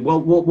 definitely. Well,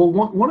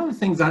 one of the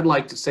things I'd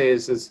like to say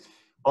is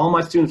all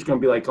my students are going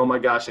to be like, oh my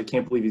gosh, I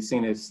can't believe you've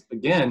seen this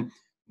again.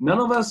 None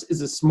of us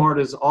is as smart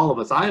as all of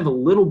us. I have a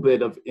little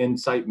bit of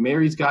insight.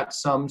 Mary's got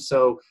some.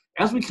 So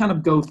as we kind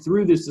of go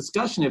through this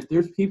discussion, if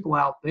there's people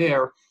out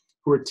there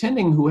who are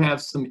attending who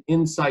have some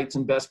insights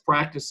and best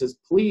practices,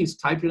 please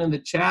type it in the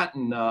chat,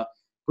 and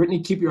Brittany,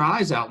 keep your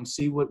eyes out and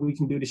see what we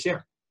can do to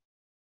share.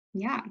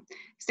 Yeah,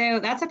 so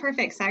that's a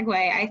perfect segue.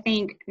 I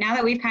think now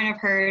that we've kind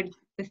of heard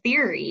the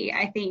theory,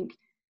 I think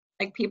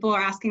like people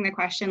are asking the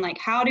question, like,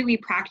 how do we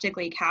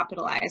practically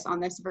capitalize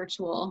on this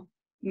virtual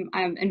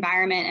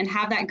environment and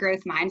have that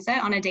growth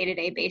mindset on a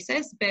day-to-day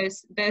basis,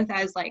 both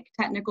as like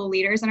technical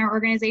leaders in our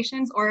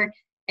organizations, or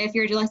if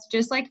you're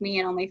just like me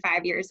and only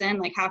 5 years in,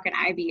 like how can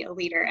I be a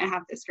leader and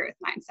have this growth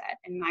mindset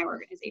in my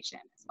organization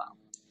as well?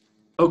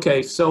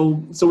 Okay,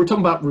 so we're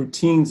talking about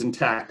routines and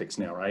tactics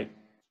now, right?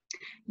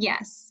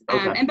 Yes,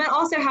 okay. And but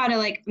also how to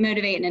like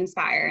motivate and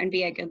inspire and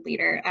be a good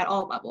leader at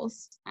all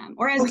levels,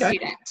 or as a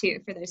student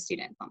too, for those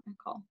students on the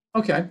call.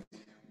 Okay.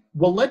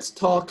 Well, let's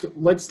start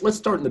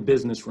in the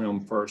business realm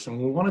first. And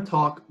we want to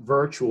talk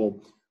virtual.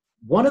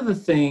 One of the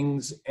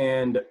things,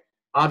 and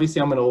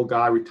obviously I'm an old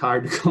guy,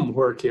 retired to come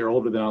work here,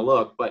 older than I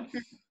look, but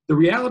the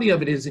reality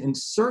of it is in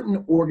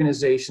certain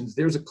organizations,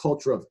 there's a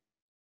culture of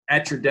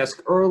at your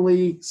desk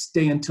early,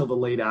 stay until the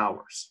late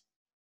hours,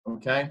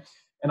 okay?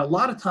 And a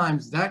lot of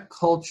times that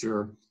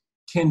culture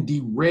can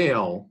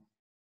derail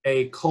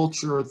a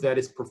culture that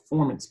is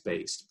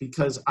performance-based,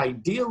 because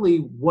ideally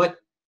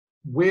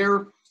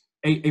where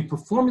a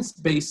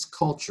performance-based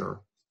culture,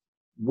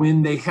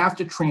 when they have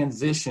to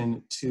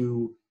transition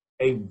to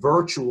a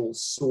virtual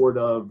sort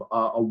of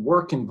a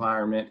work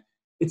environment,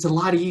 it's a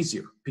lot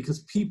easier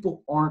because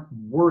people aren't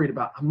worried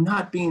about, I'm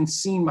not being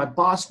seen, my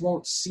boss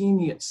won't see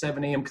me at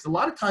 7 a.m. Because a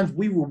lot of times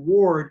we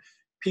reward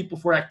people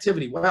for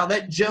activity. Wow,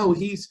 that Joe,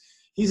 he's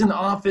in the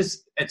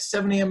office at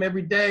 7 a.m.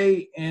 every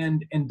day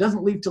and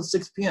doesn't leave till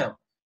 6 p.m.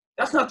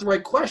 That's not the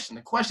right question.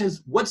 The question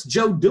is, what's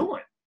Joe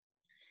doing?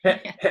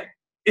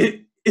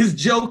 Is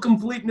Joe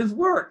completing his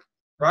work,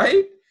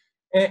 right?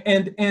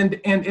 And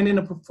in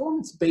a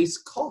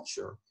performance-based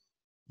culture,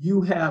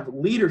 you have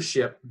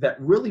leadership that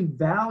really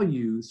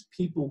values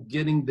people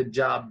getting the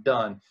job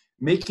done,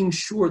 making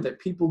sure that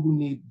people who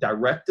need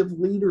directive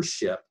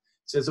leadership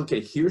says,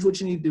 okay, here's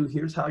what you need to do,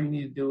 here's how you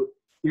need to do it,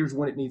 here's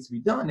when it needs to be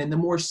done. And the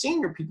more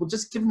senior people,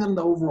 just giving them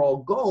the overall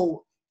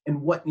goal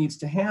and what needs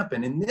to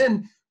happen. And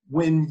then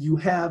when you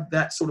have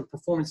that sort of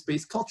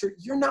performance-based culture,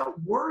 you're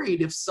not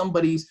worried if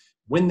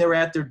when they're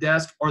at their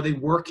desk, are they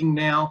working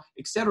now,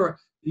 et cetera,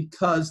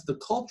 because the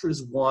culture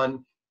is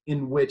one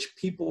in which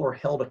people are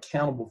held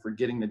accountable for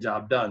getting the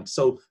job done.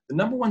 So the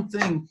number one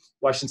thing,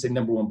 well, I shouldn't say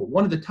number one, but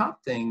one of the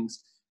top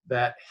things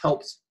that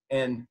helps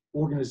an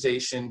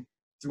organization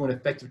through an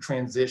effective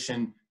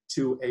transition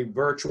to a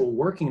virtual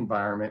working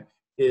environment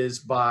is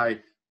by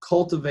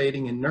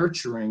cultivating and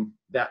nurturing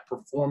that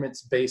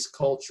performance-based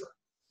culture.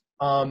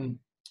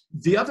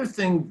 The other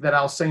thing that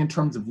I'll say in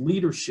terms of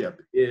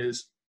leadership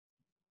is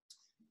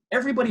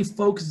everybody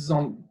focuses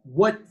on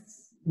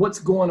what's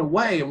going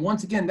away. And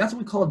once again, that's what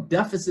we call a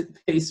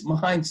deficit-based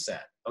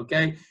mindset,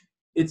 okay?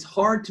 It's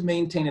hard to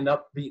maintain an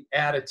upbeat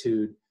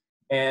attitude.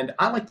 And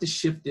I like to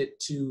shift it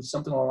to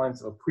something along the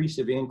lines of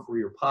appreciative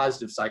inquiry or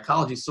positive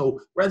psychology.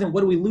 So rather than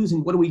what are we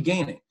losing, what are we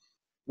gaining?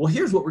 Well,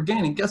 here's what we're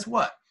gaining. Guess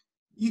what?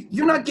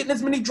 You're not getting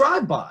as many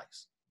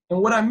drive-bys.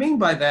 And what I mean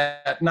by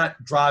that,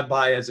 not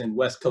drive-by as in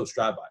West Coast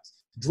drive-bys.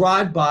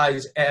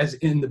 Drive-bys as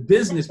in the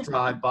business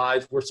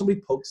drive-bys where somebody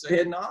pokes their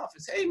head in the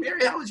office. Hey,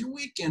 Mary, how was your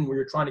weekend? Where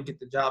you're trying to get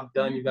the job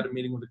done. You got a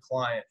meeting with a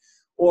client.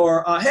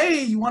 Or,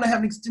 hey, you want to have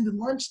an extended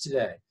lunch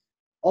today?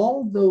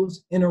 All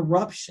those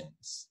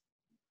interruptions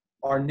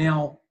are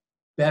now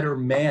better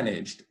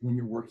managed when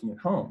you're working at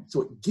home.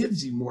 So it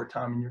gives you more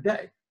time in your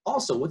day.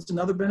 Also, what's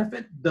another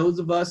benefit? Those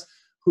of us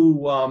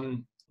who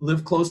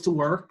live close to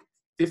work,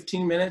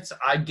 15 minutes,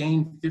 I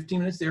gain 15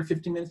 minutes there,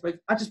 15 minutes back.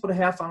 I just put a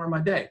half hour in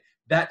my day.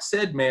 That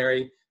said,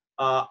 Mary,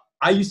 I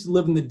used to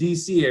live in the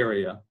DC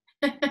area.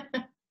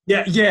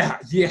 Yeah,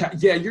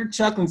 you're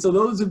chuckling. So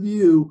those of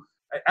you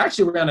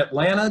actually around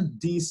Atlanta,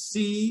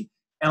 DC,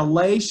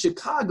 LA,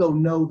 Chicago,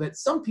 know that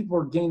some people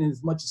are gaining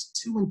as much as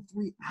 2 and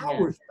 3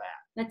 hours back.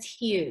 That's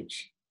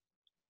huge.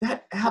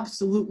 That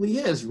absolutely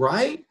is,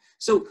 right?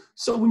 So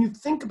when you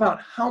think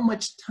about how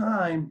much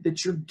time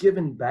that you're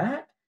given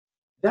back,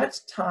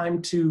 that's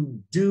time to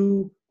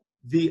do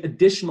the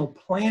additional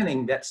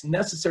planning that's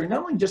necessary,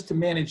 not only just to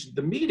manage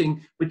the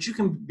meeting, but you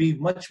can be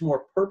much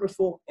more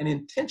purposeful and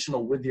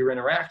intentional with your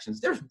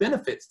interactions. There's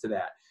benefits to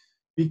that,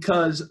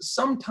 because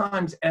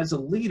sometimes as a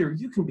leader,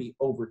 you can be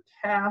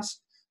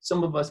overtasked.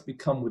 Some of us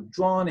become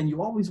withdrawn, and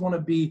you always want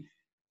to be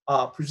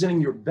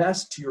presenting your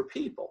best to your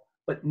people.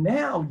 But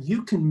now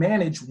you can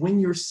manage when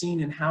you're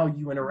seen and how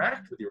you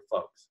interact with your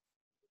folks.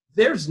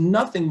 There's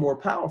nothing more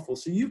powerful.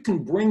 So you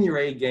can bring your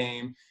A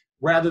game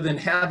rather than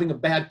having a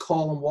bad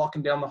call and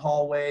walking down the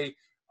hallway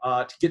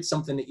to get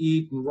something to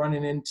eat and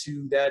running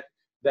into that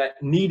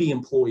needy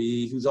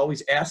employee who's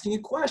always asking you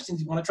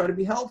questions. You want to try to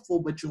be helpful,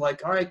 but you're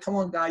like, all right, come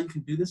on, guy, you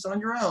can do this on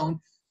your own.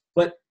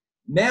 But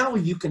now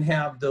you can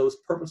have those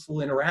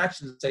purposeful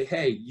interactions and say,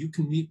 hey, you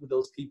can meet with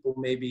those people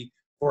maybe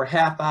for a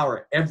half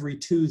hour every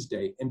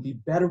Tuesday and be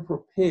better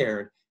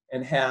prepared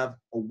and have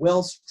a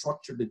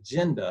well-structured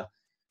agenda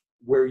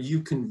where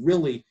you can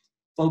really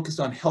focus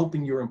on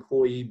helping your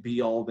employee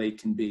be all they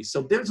can be.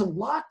 So there's a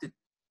lot that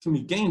can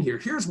be gained here.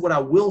 Here's what I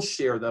will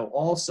share, though,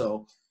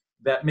 also,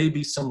 that may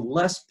be some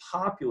less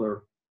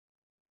popular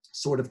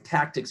sort of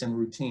tactics and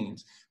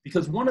routines.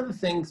 Because one of the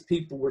things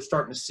people we're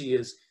starting to see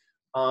is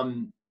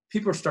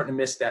people are starting to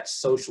miss that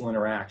social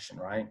interaction,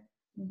 right?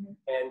 Mm-hmm.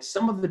 And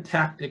some of the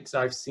tactics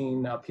I've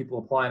seen people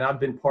apply, and I've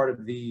been part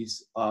of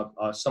these,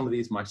 some of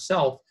these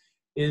myself,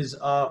 is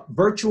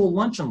virtual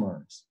lunch and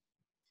learns.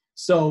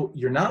 So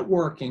you're not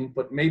working,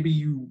 but maybe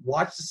you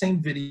watch the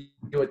same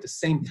video at the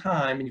same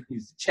time, and you can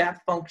use the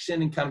chat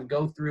function and kind of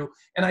go through.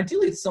 And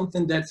ideally, it's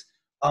something that's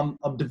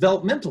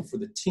developmental for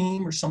the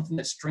team or something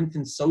that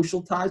strengthens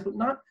social ties, but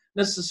not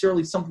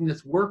necessarily something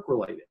that's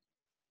work-related.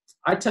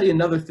 I tell you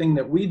another thing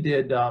that we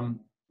did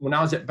when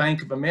I was at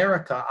Bank of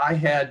America. I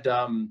had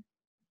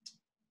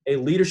a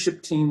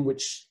leadership team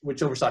which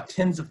oversaw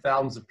tens of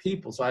thousands of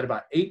people. So I had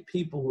about 8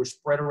 people who were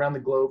spread around the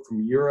globe,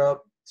 from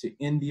Europe to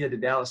India to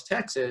Dallas,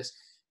 Texas.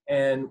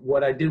 And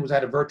what I did was I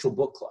had a virtual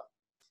book club.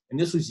 And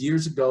this was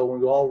years ago when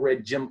we all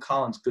read Jim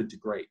Collins' Good to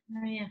Great.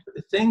 Oh, yeah. But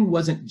the thing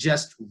wasn't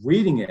just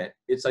reading it.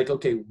 It's like,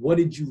 okay, what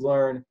did you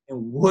learn and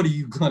what are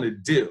you going to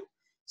do?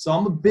 So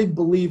I'm a big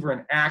believer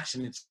in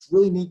action. It's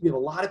really neat. We have a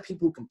lot of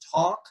people who can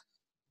talk.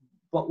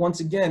 But once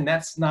again,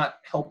 that's not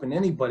helping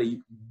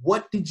anybody.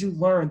 What did you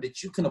learn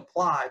that you can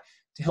apply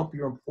to help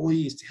your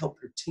employees, to help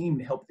your team,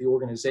 to help the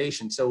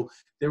organization? So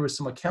there was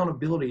some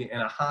accountability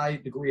and a high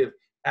degree of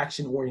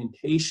action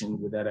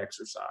orientation with that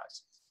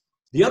exercise.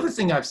 The other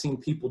thing I've seen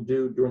people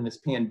do during this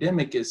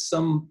pandemic is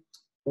some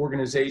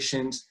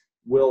organizations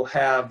will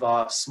have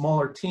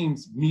smaller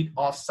teams meet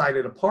offsite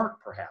at a park,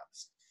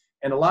 perhaps.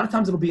 And a lot of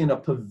times it'll be in a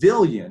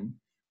pavilion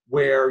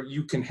where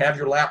you can have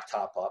your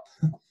laptop up,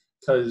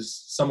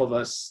 because some of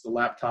us, the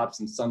laptops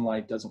and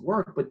sunlight doesn't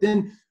work. But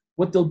then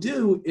what they'll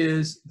do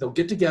is they'll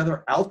get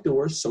together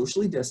outdoors,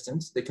 socially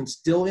distanced. They can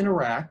still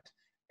interact,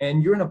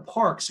 and you're in a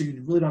park, so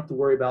you really don't have to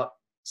worry about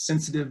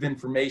sensitive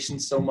information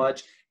so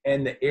much,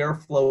 and the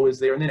airflow is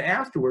there. And then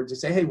afterwards they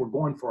say, hey, we're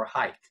going for a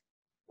hike,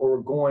 or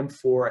we're going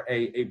for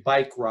a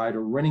bike ride,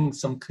 or renting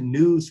some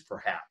canoes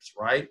perhaps,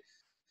 right?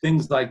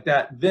 Things like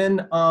that.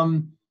 Then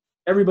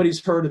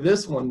everybody's heard of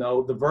this one,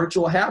 though, the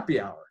virtual happy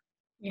hour.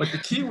 Yeah. But the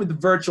key with the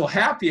virtual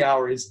happy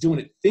hour is doing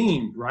it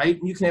themed, right?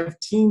 And you can have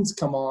teams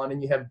come on,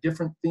 and you have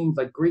different themes,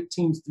 like great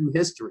teams through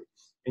history,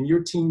 and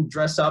your team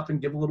dress up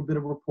and give a little bit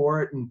of a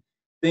report and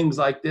things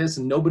like this,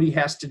 and nobody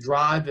has to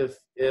drive if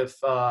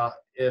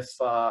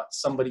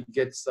somebody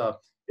gets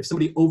if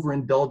somebody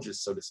overindulges,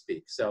 so to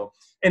speak. So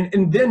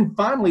and then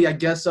finally, I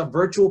guess a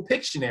virtual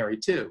Pictionary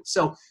too.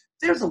 So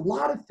there's a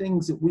lot of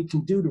things that we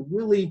can do to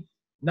really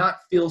not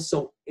feel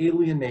so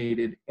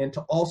alienated and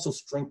to also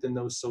strengthen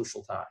those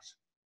social ties.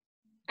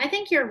 I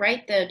think you're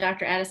right, though,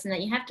 Dr. Addison,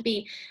 that you have to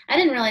be, I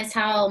didn't realize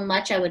how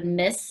much I would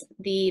miss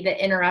the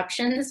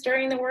interruptions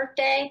during the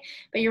workday,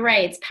 but you're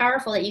right. It's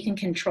powerful that you can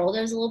control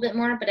those a little bit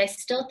more, but I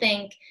still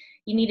think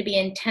you need to be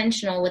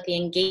intentional with the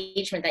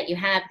engagement that you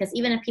have, because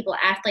even if people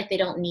act like they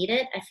don't need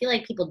it, I feel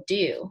like people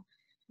do.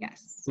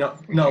 Yes. No,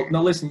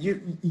 listen,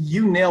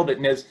 you nailed it.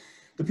 And as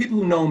the people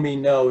who know me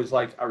know, is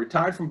like, I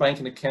retired from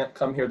banking to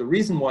come here. The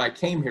reason why I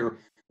came here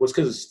was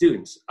because of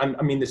students.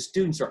 I mean, the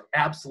students are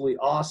absolutely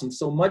awesome,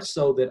 so much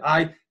so that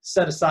I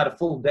set aside a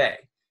full day.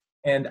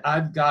 And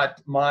I've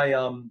got my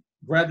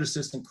graduate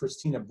assistant,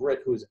 Christina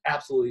Britt, who is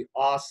absolutely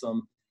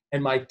awesome.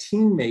 And my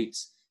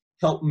teammates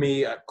helped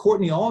me.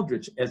 Courtney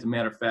Aldrich, as a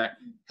matter of fact,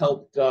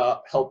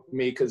 helped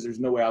me, because there's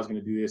no way I was going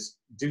to do this,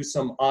 do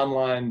some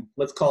online,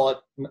 let's call it,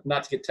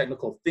 not to get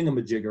technical,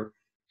 thingamajigger,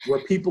 where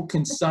people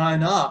can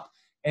sign up.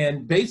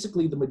 And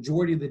basically, the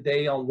majority of the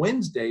day on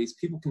Wednesdays,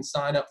 people can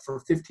sign up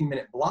for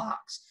 15-minute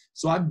blocks.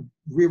 So I've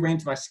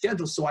rearranged my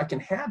schedule so I can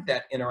have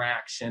that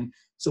interaction,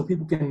 so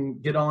people can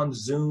get on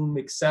Zoom,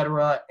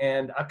 etc.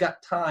 And I've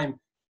got time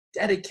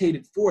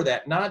dedicated for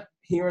that, not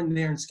here and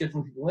there and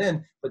scheduling people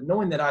in, but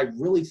knowing that I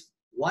really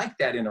like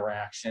that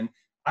interaction,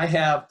 I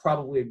have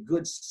probably a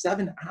good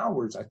 7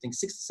 hours, I think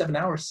 6 to 7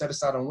 hours set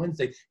aside on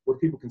Wednesday where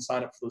people can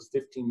sign up for those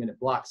 15-minute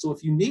blocks. So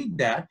if you need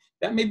that,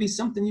 that may be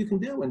something you can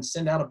do and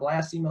send out a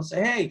blast email,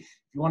 say, hey,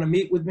 if you want to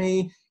meet with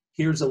me,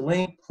 here's a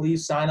link,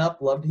 please sign up.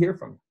 Love to hear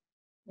from you.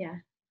 Yeah,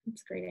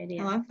 that's a great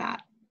idea. I love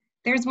that.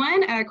 There's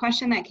one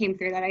question that came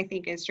through that I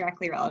think is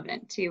directly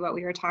relevant to what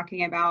we were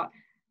talking about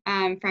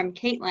from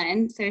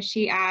Caitlin. So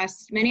she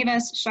asked, many of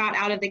us shot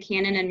out of the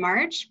cannon in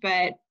March,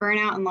 but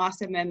burnout and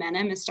loss of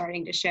momentum is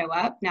starting to show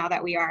up now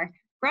that we are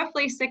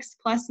roughly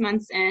 6+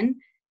 months in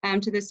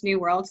to this new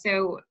world.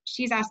 So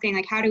she's asking,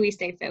 like, how do we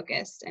stay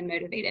focused and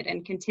motivated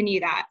and continue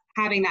that,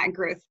 having that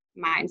growth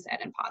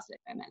mindset and positive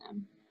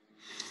momentum?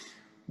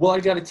 Well, I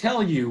got to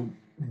tell you,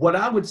 what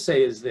I would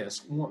say is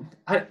this.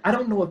 I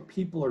don't know if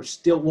people are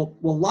still, well,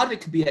 a lot of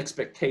it could be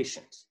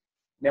expectations.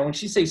 Now, when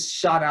she says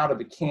shot out of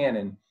a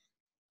cannon,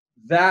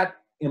 that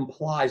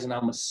implies, and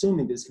I'm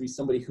assuming this could be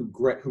somebody who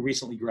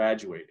recently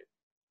graduated.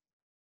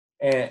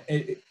 And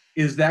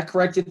is that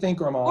correct, you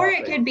think, or am I off? Or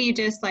it could be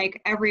just like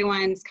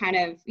everyone's kind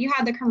of, you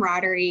had the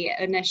camaraderie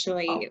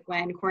initially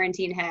when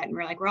quarantine hit, and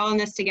we're like, we're all in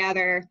this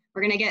together,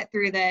 we're going to get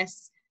through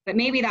this. But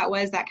maybe that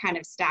was that kind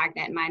of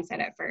stagnant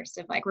mindset at first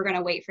of like, we're going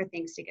to wait for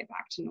things to get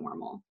back to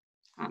normal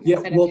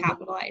instead of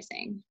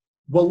capitalizing.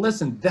 Well,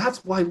 listen,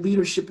 that's why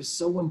leadership is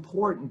so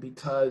important,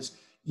 because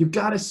you've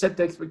got to set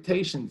the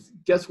expectations.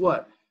 Guess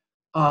what?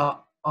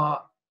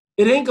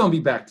 It ain't going to be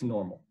back to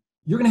normal.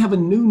 You're going to have a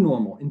new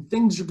normal, and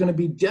things are going to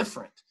be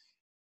different.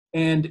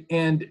 And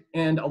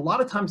a lot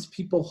of times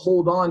people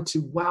hold on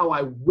to, wow,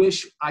 I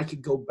wish I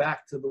could go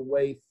back to the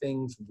way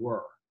things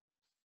were.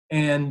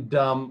 And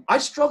I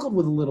struggled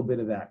with a little bit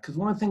of that, because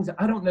one of the things,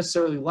 I don't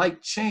necessarily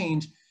like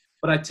change,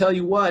 but I tell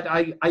you what,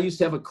 I used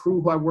to have a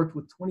crew who I worked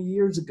with 20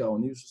 years ago,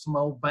 and these were some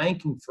old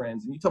banking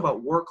friends. And you talk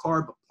about work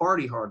hard but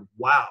party hard.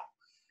 Wow.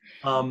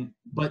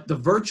 But the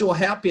virtual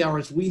happy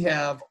hours we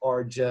have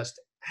are just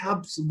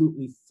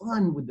absolutely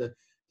fun with the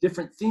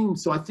different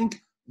themes. So I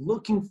think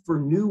looking for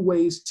new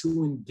ways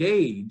to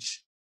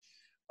engage,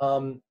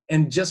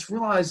 and just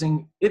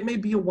realizing it may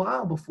be a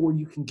while before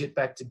you can get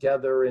back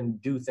together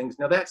and do things.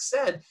 Now, that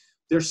said,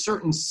 there's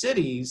certain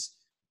cities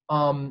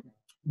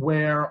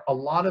where a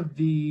lot of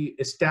the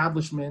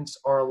establishments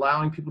are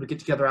allowing people to get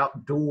together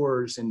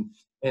outdoors and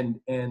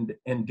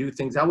do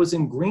things. I was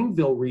in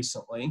Greenville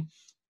recently,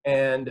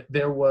 and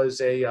there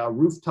was a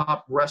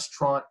rooftop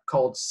restaurant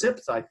called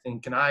Sips, I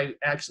think, and I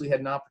actually had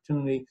an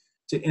opportunity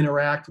to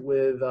interact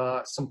with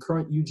some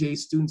current UGA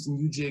students and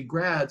UGA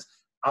grads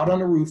out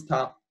on a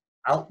rooftop,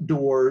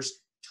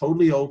 outdoors,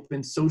 totally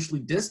open, socially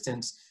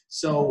distanced.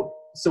 So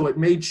it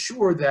made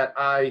sure that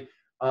I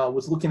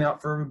was looking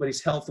out for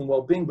everybody's health and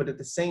well-being, but at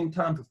the same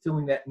time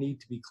fulfilling that need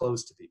to be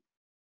close to people.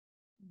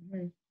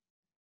 Mm-hmm.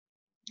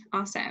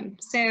 Awesome.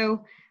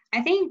 So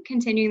I think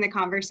continuing the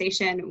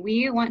conversation,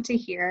 we want to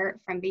hear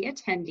from the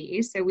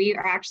attendees. So we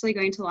are actually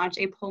going to launch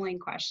a polling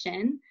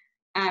question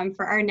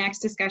for our next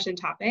discussion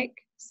topic.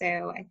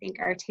 So I think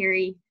our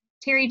Terry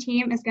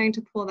team is going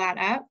to pull that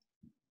up.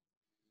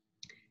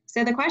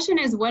 So the question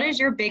is, what is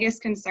your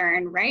biggest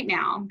concern right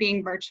now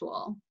being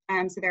virtual?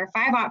 So there are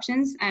 5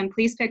 options.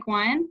 Please pick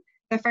one.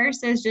 The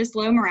first is just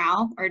low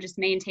morale, or just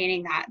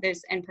maintaining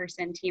those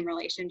in-person team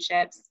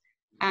relationships.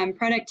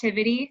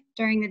 Productivity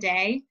during the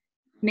day,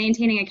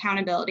 maintaining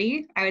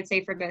accountability, I would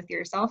say for both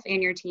yourself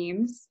and your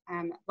teams.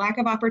 Lack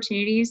of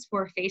opportunities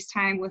for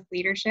FaceTime with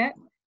leadership,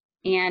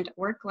 and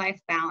work-life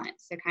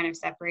balance. So kind of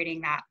separating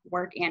that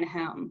work and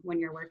home when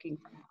you're working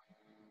from home.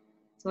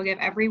 So we'll give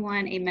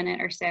everyone a minute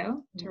or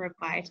so to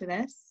reply to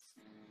this.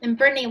 And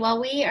Brittany,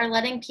 while we are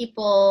letting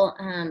people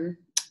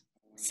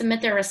submit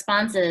their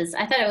responses,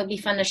 I thought it would be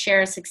fun to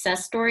share a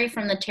success story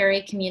from the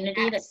Terry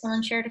community that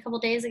someone shared a couple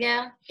days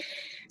ago.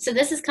 So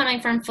this is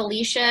coming from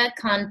Felicia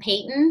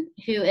Conn-Payton,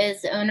 who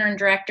is the owner and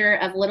director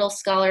of Little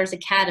Scholars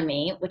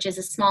Academy, which is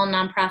a small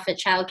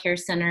nonprofit childcare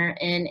center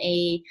in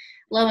a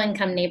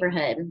low-income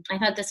neighborhood. I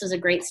thought this was a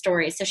great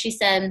story. So she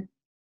said,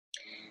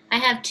 I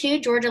have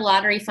 2 Georgia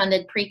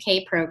Lottery-funded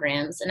pre-K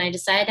programs, and I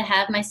decided to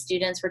have my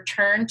students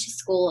return to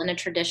school in a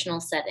traditional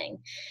setting.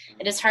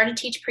 It is hard to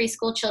teach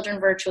preschool children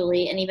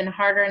virtually, and even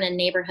harder in a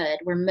neighborhood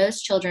where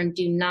most children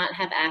do not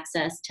have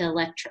access to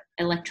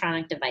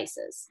electronic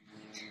devices.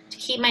 To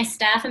keep my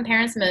staff and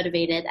parents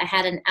motivated, I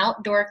had an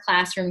outdoor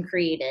classroom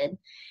created,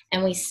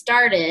 and we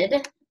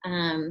started,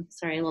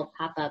 sorry, a little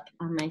pop-up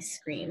on my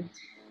screen.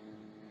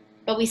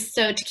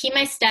 So to keep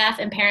my staff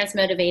and parents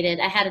motivated,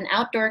 I had an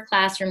outdoor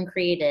classroom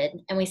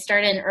created, and we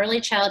started an early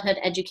childhood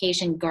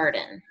education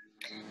garden.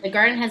 The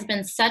garden has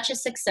been such a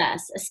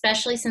success,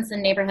 especially since the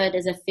neighborhood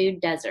is a food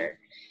desert.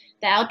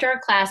 The outdoor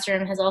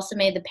classroom has also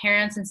made the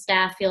parents and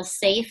staff feel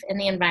safe in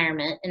the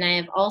environment, and I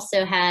have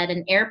also had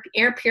an air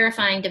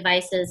purifying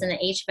devices and an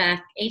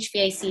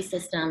HVAC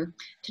system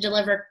to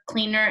deliver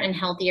cleaner and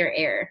healthier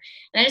air.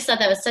 And I just thought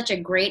that was such a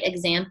great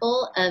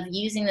example of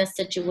using this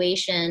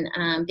situation,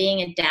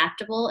 being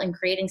adaptable and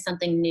creating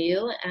something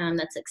new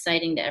that's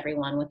exciting to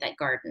everyone with that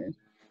garden.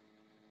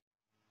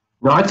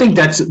 No, I think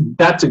that's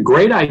a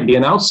great idea.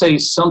 And I'll say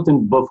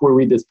something before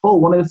we read this poll.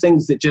 One of the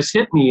things that just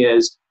hit me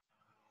is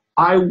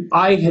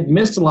I had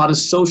missed a lot of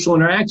social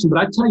interaction, but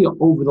I tell you,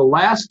 over the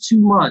last 2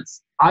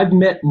 months, I've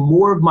met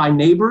more of my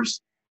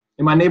neighbors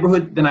in my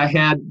neighborhood than I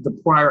had the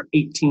prior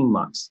 18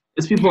 months.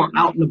 As people are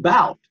out and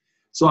about.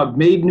 So I've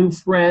made new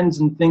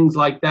friends and things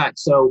like that.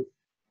 So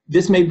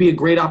this may be a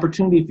great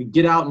opportunity if you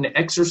get out and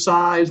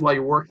exercise while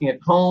you're working at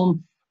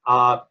home.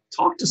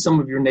 Talk to some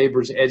of your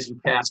neighbors as you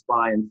pass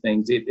by and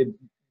things.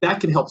 That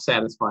could help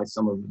satisfy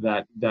some of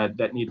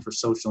that need for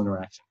social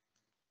interaction.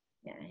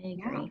 Yeah, I agree.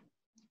 Yeah.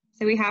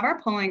 So we have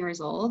our polling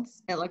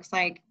results. It looks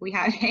like we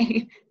have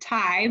a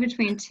tie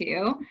between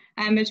two,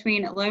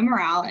 between low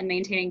morale and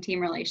maintaining team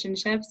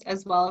relationships,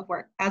 as well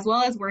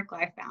as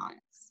work-life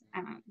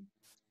balance.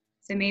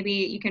 So maybe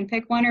you can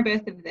pick one or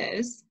both of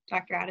those,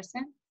 Dr.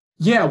 Addison.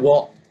 Yeah,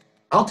 well,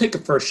 I'll take a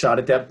first shot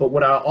at that. But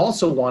what I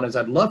also want is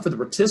I'd love for the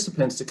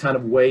participants to kind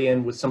of weigh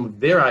in with some of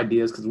their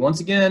ideas, because once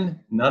again,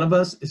 none of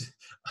us is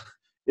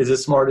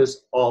as smart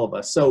as all of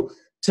us. So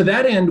to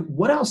that end,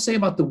 what I'll say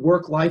about the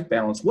work-life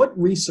balance, what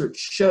research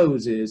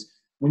shows is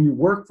when you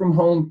work from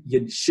home,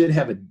 you should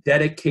have a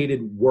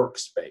dedicated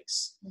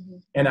workspace. Mm-hmm.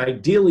 And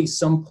ideally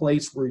some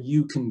place where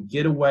you can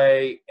get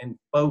away and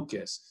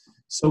focus.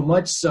 So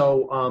much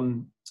so,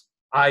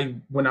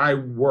 when I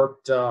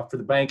worked for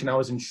the bank and I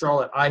was in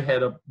Charlotte, I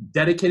had a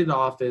dedicated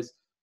office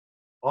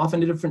off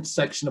in a different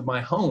section of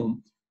my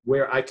home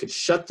where I could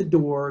shut the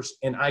doors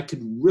and I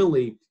could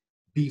really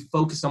be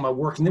focused on my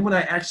work. And then when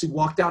I actually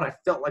walked out, I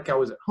felt like I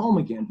was at home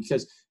again,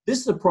 because this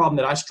is a problem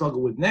that I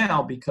struggle with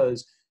now,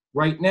 because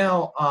right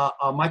now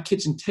my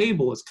kitchen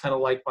table is kind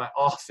of like my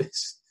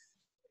office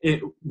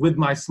with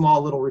my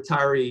small little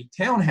retiree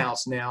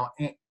townhouse now,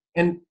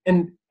 and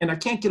I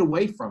can't get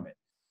away from it.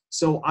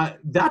 So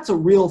that's a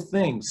real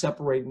thing,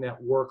 separating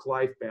that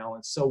work-life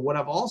balance. So what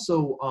I've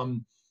also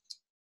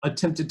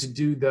attempted to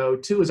do, though,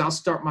 too, is I'll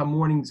start my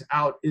mornings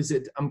out.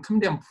 I'm coming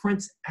down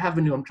Prince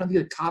Avenue. I'm trying to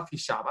get a coffee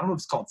shop. I don't know if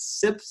it's called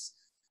Sips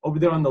over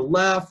there on the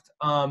left.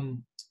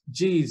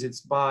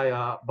 It's by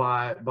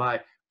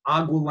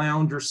Agua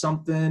Lounge or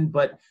something.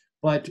 But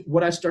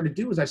what I started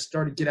to do is I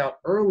started to get out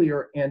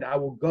earlier, and I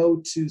will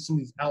go to some of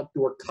these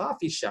outdoor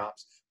coffee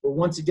shops where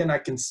once again I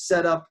can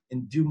set up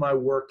and do my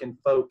work and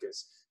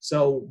focus.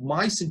 So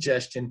my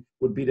suggestion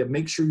would be to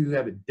make sure you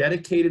have a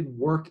dedicated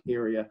work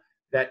area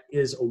that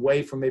is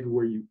away from maybe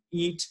where you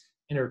eat,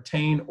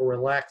 entertain, or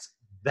relax.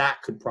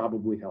 That could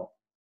probably help.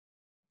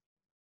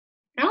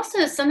 I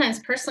also sometimes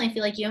personally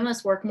feel like you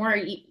almost work more.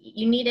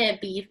 You need to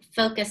be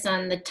focused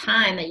on the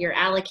time that you're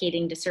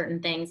allocating to certain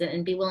things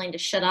and be willing to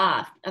shut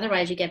off.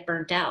 Otherwise, you get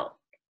burnt out.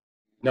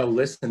 No,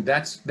 listen,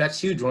 that's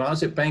huge. When I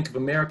was at Bank of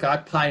America, I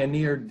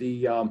pioneered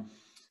the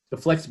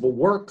flexible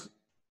work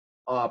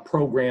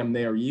program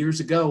there years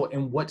ago.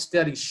 And what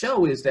studies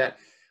show is that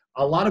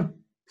a lot of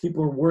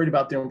people are worried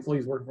about their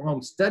employees working from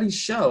home. Studies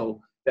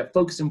show that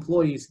focused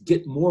employees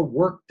get more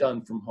work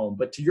done from home.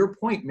 But to your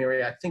point,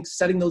 Mary, I think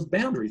setting those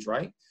boundaries,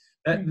 right?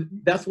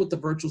 That's what the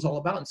virtual is all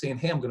about, and saying,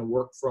 hey, I'm going to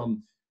work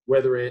from,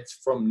 whether it's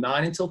from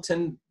 9 until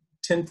 10:45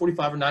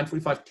 or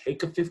 9:45,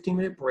 take a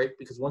 15-minute break,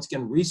 because once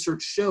again,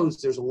 research shows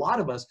there's a lot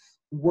of us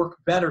who work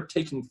better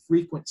taking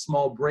frequent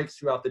small breaks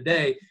throughout the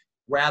day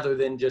rather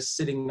than just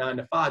sitting 9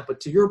 to 5.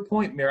 But to your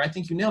point, Mary, I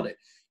think you nailed it.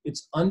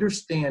 It's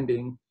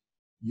understanding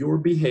your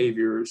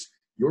behaviors,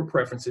 your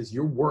preferences,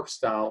 your work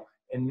style,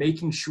 and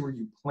making sure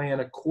you plan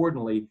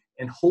accordingly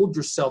and hold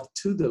yourself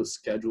to those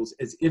schedules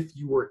as if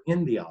you were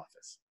in the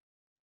office.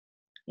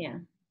 Yeah.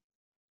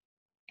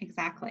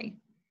 Exactly.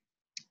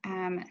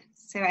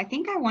 So I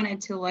think I wanted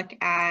to look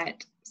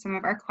at some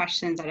of our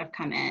questions that have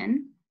come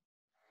in.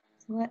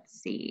 So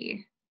let's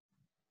see.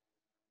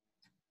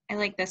 I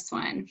like this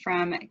one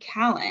from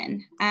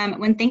Callan.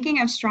 When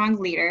thinking of strong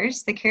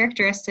leaders, the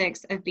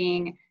characteristics of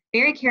being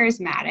very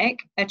charismatic,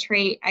 a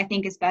trait I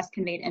think is best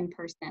conveyed in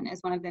person,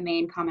 is one of the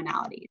main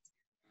commonalities.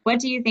 What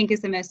do you think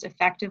is the most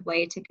effective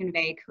way to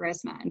convey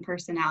charisma and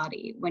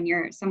personality when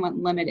you're somewhat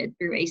limited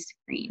through a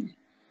screen?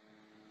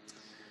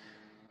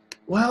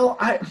 Well,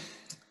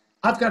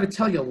 I've got to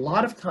tell you, a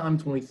lot of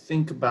times when we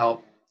think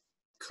about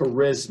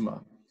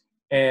charisma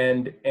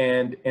and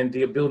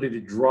the ability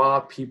to draw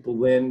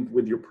people in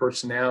with your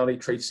personality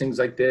traits, things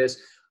like this,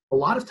 a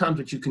lot of times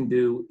what you can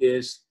do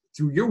is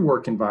through your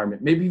work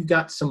environment. Maybe you've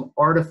got some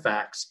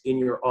artifacts in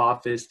your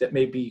office that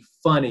may be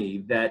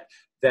funny, that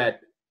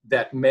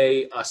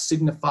may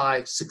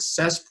signify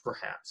success,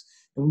 perhaps.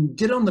 And when you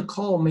get on the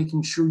call,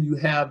 making sure you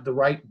have the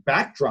right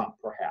backdrop,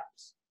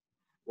 perhaps,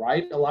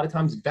 right? A lot of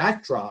times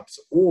backdrops,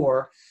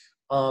 or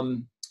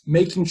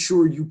making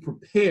sure you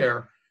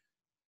prepare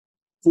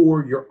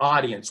for your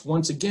audience.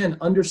 Once again,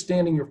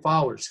 understanding your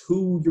followers,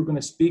 who you're going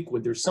to speak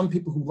with. There's some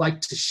people who like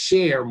to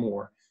share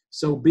more.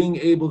 So being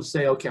able to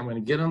say, okay, I'm going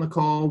to get on the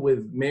call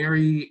with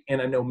Mary,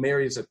 and I know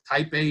Mary is a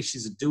type A,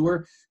 she's a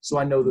doer, so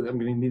I know that I'm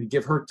going to need to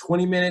give her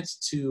 20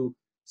 minutes to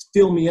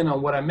fill me in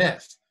on what I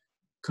missed.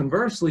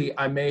 Conversely,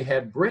 I may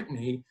have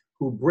Brittany,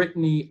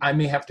 I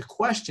may have to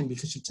question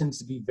because she tends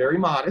to be very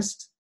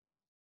modest,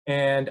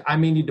 and I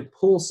may need to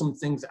pull some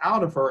things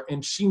out of her,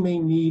 and she may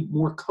need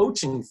more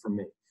coaching from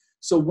me.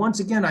 So once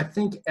again, I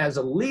think as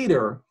a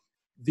leader,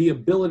 the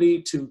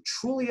ability to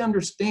truly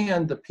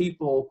understand the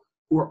people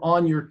who are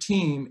on your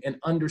team and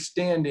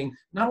understanding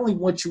not only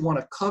what you want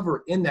to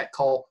cover in that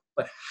call,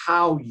 but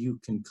how you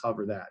can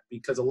cover that.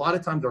 Because a lot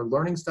of times our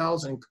learning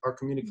styles and our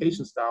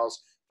communication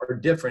styles are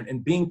different,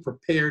 and being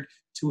prepared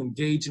to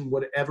engage in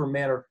whatever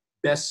manner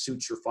best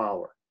suits your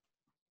follower.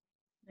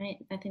 Right,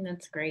 I think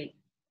that's great.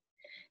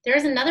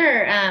 There's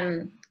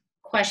another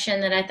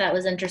question that I thought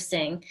was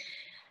interesting.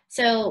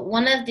 So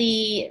one of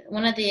the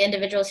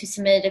individuals who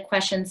submitted a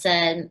question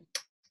said,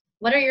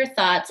 what are your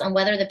thoughts on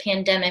whether the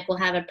pandemic will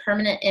have a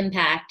permanent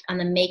impact on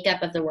the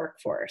makeup of the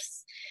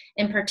workforce?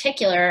 In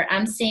particular,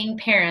 I'm seeing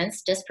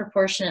parents,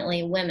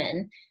 disproportionately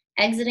women,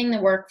 exiting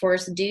the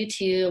workforce due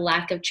to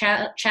lack of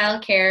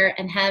childcare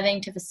and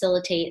having to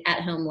facilitate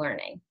at-home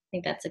learning. I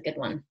think that's a good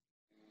one.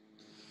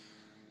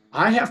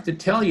 I have to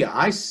tell you,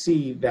 I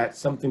see that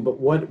something, but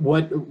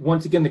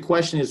once again, the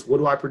question is, what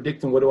do I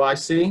predict and what do I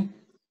see?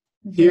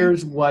 Mm-hmm.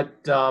 Here's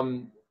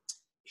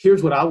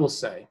what I will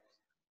say.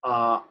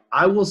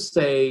 I will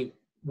say,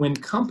 when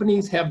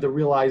companies have the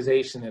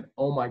realization that,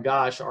 oh my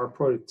gosh, our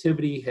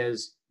productivity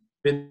has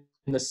been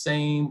the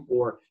same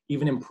or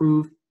even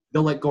improved,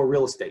 they'll let go of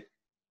real estate.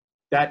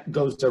 That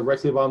goes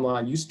directly to the bottom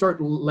line. You start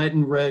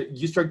getting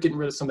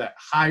rid of some of that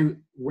high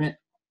rent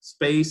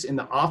space in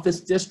the office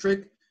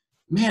district.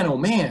 Man, oh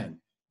man,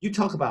 you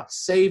talk about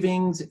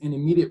savings and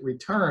immediate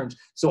returns.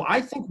 So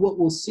I think what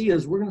we'll see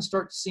is we're going to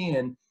start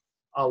seeing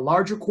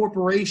larger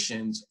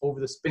corporations over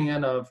the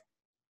span of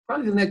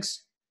probably the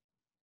next,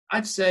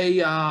 I'd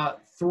say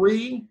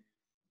 3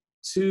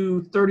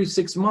 to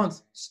 36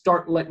 months,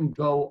 start letting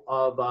go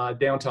of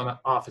downtown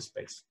office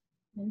space.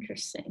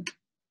 Interesting.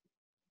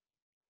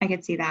 I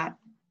could see that.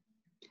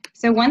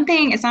 So one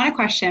thing, it's not a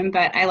question,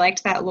 but I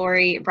liked that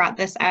Lori brought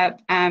this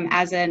up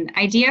as an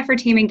idea for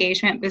team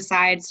engagement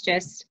besides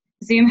just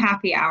Zoom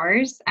happy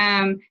hours.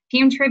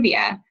 Team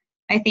trivia,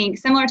 I think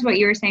similar to what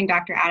you were saying,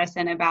 Dr.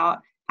 Addison, about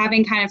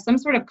having kind of some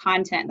sort of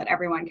content that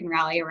everyone can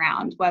rally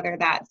around, whether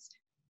that's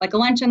like a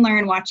lunch and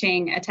learn,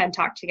 watching a TED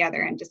Talk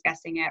together and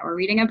discussing it, or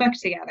reading a book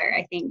together.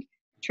 I think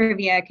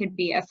trivia could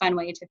be a fun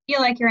way to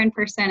feel like you're in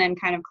person and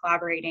kind of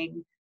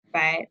collaborating,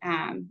 but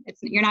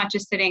you're not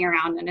just sitting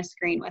around in a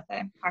screen with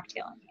a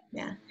cocktail in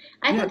your hand.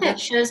 Yeah, I think that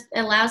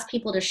allows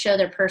people to show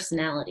their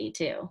personality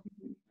too.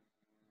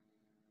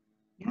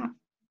 Yeah,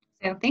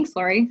 so thanks,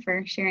 Lori,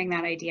 for sharing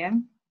that idea.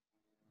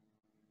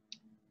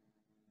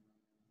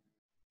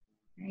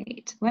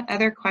 Great, what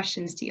other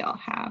questions do y'all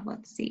have?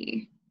 Let's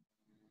see.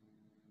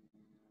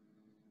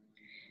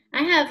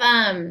 I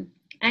have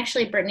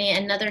actually, Brittany,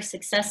 another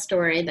success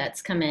story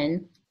that's come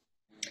in.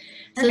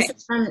 So This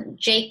is from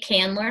Jake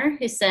Candler,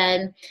 who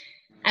said,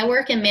 I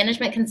work in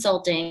management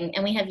consulting,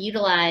 and we have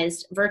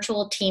utilized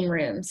virtual team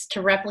rooms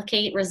to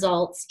replicate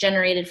results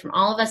generated from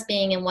all of us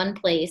being in one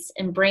place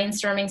and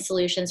brainstorming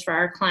solutions for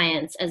our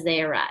clients as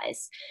they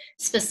arise.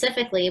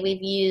 Specifically,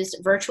 we've used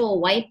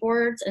virtual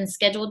whiteboards and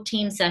scheduled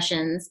team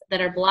sessions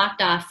that are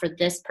blocked off for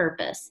this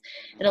purpose.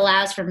 It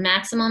allows for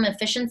maximum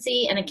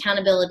efficiency and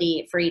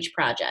accountability for each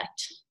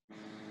project.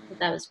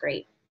 That was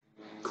great.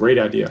 Great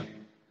idea.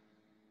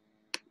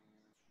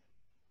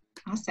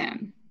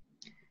 Awesome.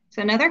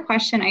 So another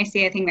question I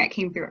see, I think that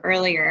came through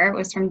earlier,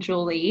 was from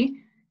Julie.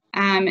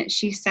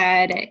 She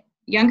said,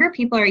 younger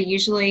people are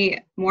usually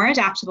more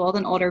adaptable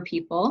than older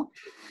people.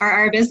 Are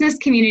our business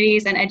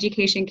communities and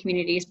education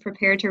communities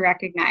prepared to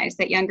recognize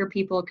that younger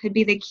people could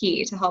be the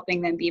key to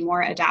helping them be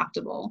more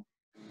adaptable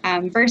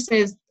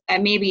versus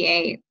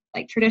maybe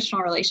a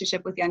traditional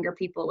relationship with younger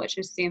people, which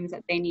assumes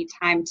that they need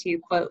time to,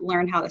 quote,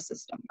 learn how the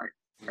system works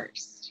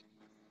first?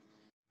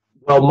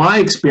 Well, my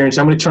experience,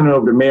 I'm going to turn it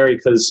over to Mary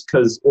because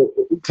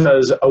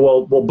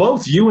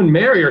both you and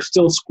Mary are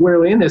still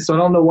squarely in this, so I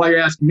don't know why you're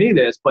asking me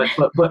this, but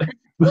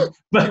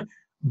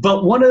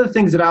one of the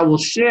things that I will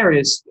share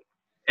is,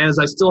 as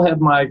I still have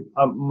my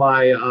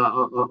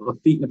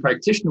feet in the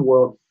practitioner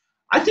world,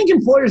 I think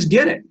employers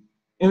get it.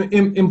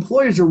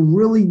 Employers are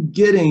really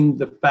getting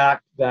the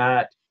fact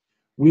that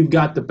we've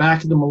got the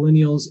back of the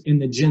millennials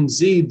and the Gen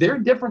Z. They're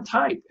a different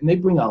type, and they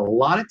bring a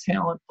lot of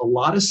talent, a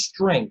lot of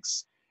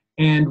strengths.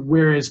 And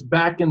whereas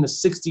back in the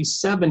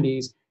 60s,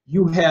 70s,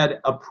 you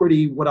had a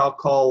pretty, what I'll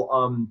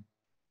call,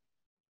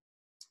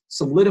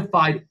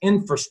 solidified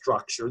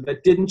infrastructure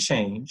that didn't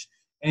change.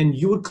 And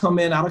you would come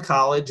in out of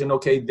college and,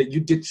 okay, that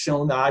you'd get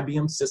shown the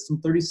IBM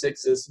System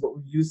 36, this is what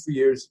we used for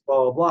years,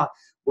 blah, blah, blah,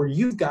 where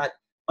you've got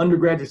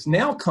undergraduates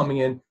now coming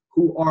in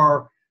who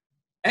are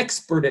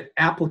expert at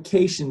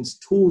applications,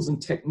 tools,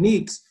 and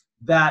techniques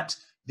that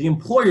the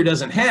employer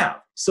doesn't have.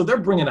 So they're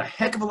bringing a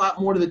heck of a lot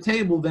more to the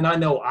table than I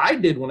know I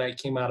did when I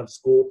came out of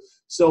school.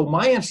 So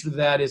my answer to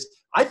that is,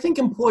 I think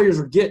employers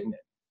are getting it.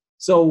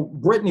 So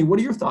Brittany, what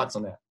are your thoughts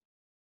on that?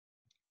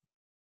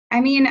 I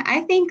mean,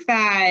 I think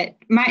that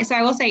so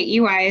I will say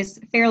EY is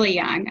fairly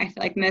young. I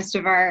feel like most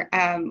of our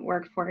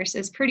workforce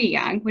is pretty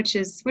young, which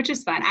is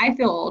fun. I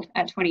feel old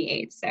at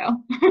 28,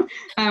 so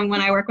when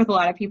I work with a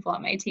lot of people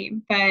on my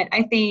team. But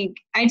I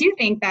do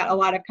think that a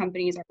lot of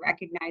companies are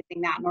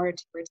recognizing that in order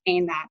to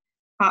retain that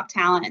top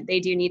talent, they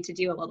do need to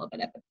do a little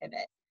bit of a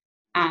pivot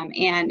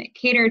and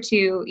cater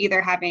to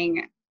either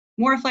having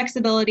more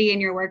flexibility in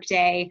your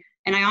workday.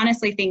 And I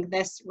honestly think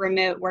this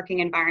remote working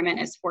environment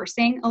is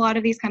forcing a lot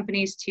of these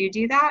companies to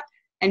do that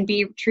and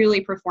be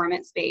truly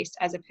performance-based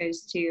as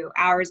opposed to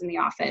hours in the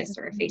office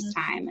or a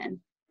FaceTime and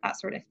that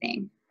sort of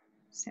thing.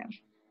 So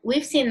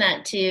we've seen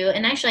that too.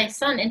 And actually I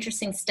saw an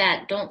interesting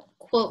stat, don't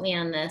quote me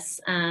on this,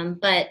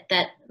 but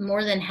that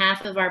more than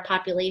half of our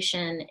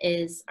population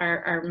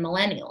are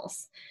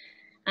millennials.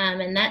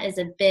 And that is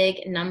a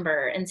big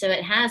number. And so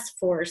it has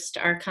forced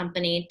our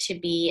company to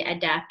be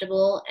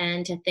adaptable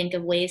and to think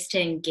of ways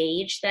to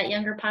engage that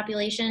younger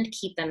population, to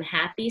keep them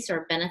happy. So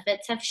our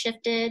benefits have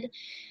shifted.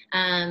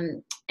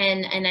 And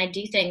I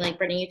do think, like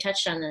Brittany, you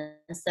touched on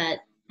this, that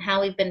how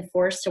we've been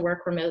forced to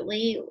work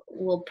remotely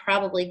will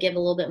probably give a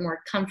little bit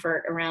more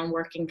comfort around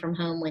working from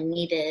home when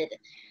needed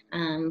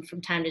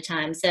from time to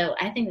time. So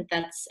I think that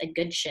that's a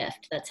good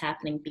shift that's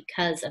happening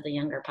because of the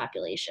younger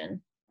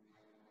population.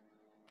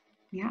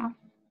 Yeah.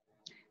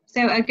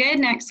 So a good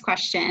next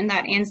question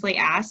that Ansley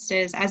asked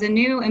is, as a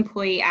new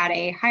employee at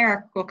a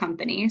hierarchical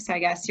company, so I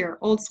guess your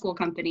old school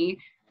company,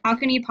 how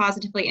can you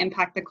positively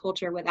impact the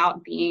culture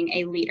without being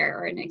a leader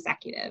or an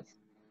executive?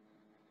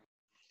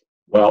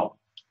 Well,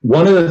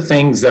 one of the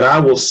things that I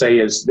will say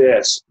is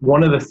this.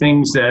 One of the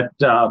things that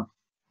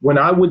when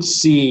I would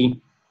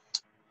see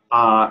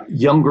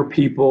younger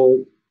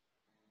people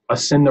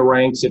ascend the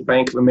ranks at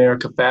Bank of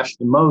America faster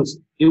than most,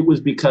 it was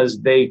because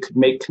they could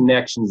make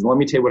connections. Let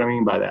me tell you what I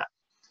mean by that.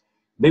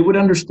 They would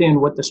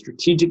understand what the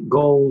strategic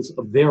goals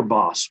of their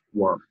boss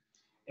were.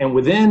 And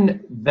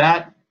within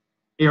that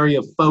area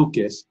of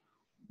focus,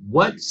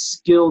 what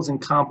skills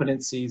and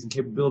competencies and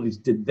capabilities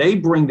did they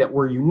bring that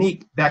were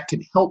unique that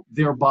could help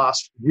their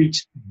boss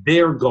reach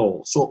their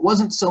goals? So it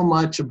wasn't so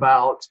much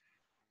about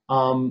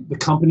the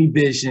company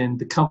vision,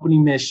 the company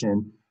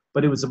mission,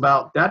 but it was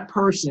about that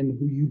person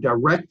who you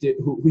directed,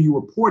 who you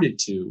reported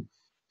to,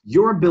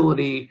 your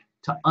ability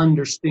to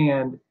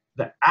understand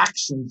the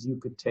actions you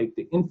could take,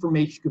 the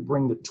information you could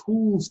bring, the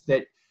tools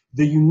the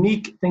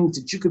unique things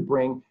that you could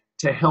bring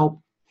to help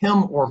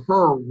him or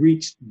her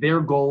reach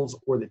their goals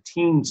or the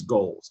team's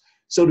goals.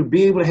 So to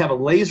be able to have a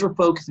laser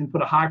focus and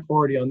put a high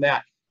priority on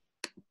that,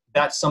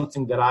 that's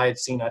something that I had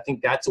seen. I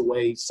think that's a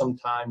way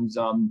sometimes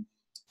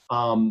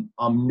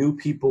new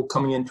people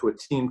coming into a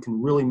team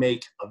can really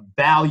make a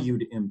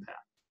valued impact.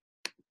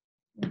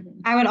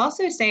 I would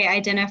also say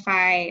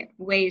identify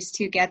ways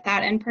to get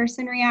that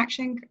in-person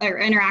reaction or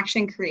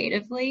interaction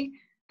creatively.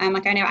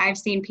 Like I know I've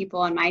seen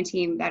people on my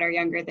team that are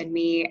younger than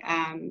me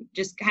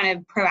just kind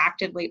of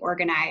proactively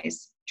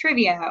organize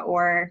trivia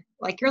or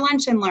like your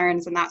lunch and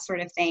learns and that sort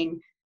of thing.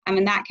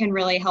 And that can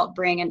really help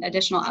bring an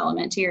additional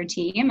element to your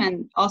team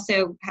and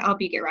also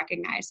help you get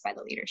recognized by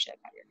the leadership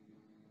at your team.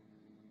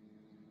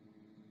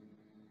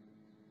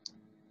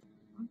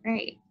 All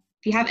right.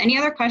 If you have any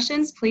other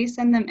questions, please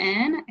send them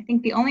in. I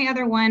think the only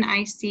other one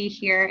I see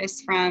here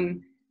is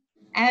from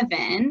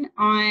Evan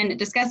on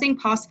discussing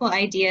possible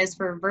ideas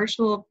for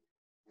virtual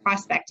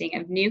prospecting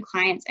of new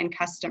clients and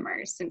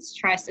customers, since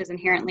trust is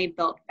inherently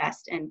built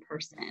best in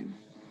person.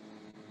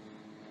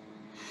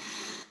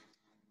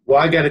 Well,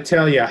 I got to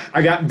tell you,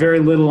 I got very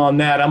little on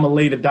that. I'm a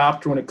late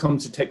adopter when it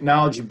comes to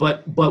technology.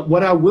 But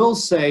what I will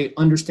say,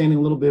 understanding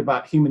a little bit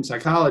about human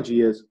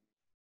psychology, is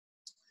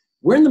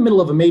we're in the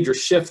middle of a major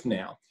shift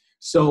now.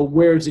 So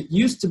whereas it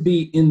used to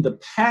be in the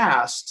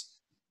past,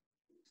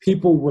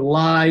 people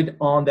relied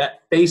on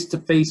that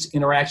face-to-face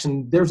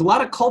interaction. There's a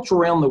lot of culture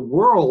around the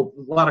world,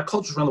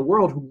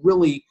 who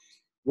really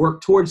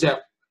work towards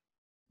that.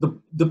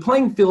 The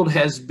playing field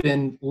has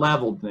been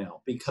leveled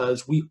now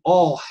because we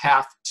all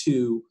have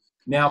to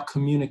now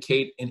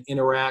communicate and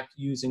interact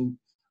using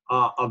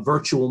a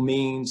virtual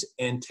means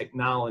and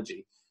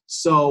technology.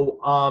 So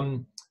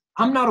I'm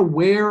not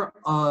aware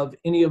of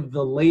any of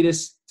the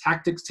latest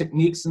tactics,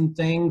 techniques, and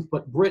things,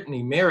 but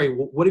Brittany, Mary,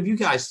 what have you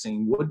guys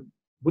seen? What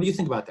do you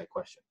think about that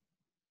question?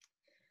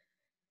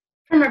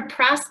 From a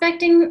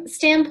prospecting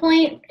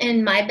standpoint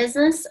in my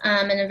business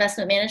and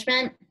investment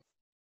management,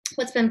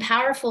 what's been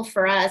powerful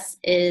for us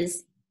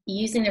is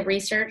using the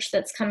research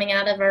that's coming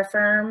out of our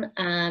firm,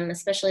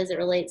 especially as it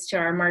relates to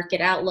our market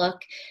outlook,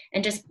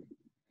 and just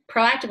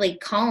proactively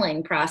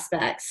calling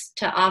prospects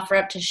to offer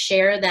up to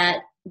share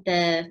that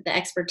the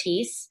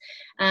expertise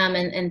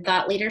and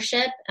thought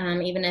leadership,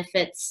 even if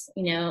it's,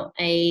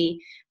 a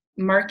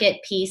market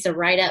piece, a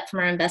write-up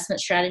from our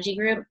investment strategy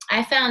group.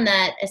 I found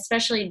that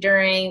especially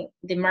during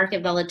the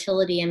market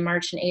volatility in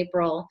March and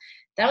April,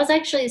 that was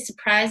actually a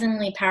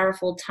surprisingly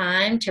powerful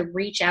time to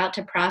reach out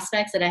to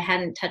prospects that I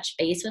hadn't touched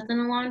base with in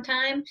a long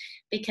time,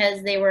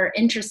 because they were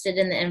interested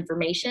in the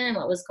information and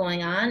what was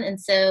going on. And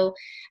so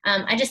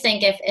I just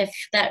think if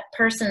that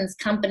person's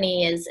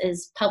company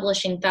is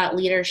publishing thought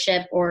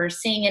leadership or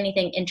seeing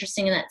anything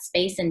interesting in that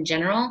space in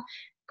general,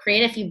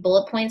 create a few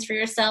bullet points for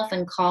yourself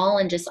and call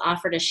and just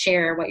offer to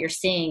share what you're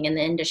seeing in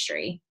the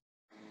industry.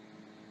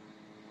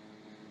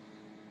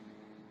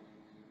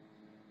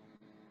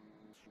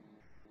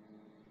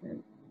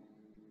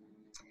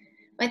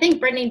 I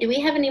think, Brittany, do we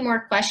have any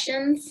more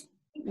questions?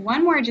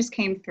 One more just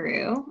came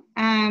through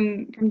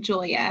from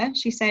Julia.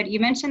 She said, you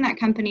mentioned that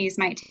companies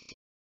might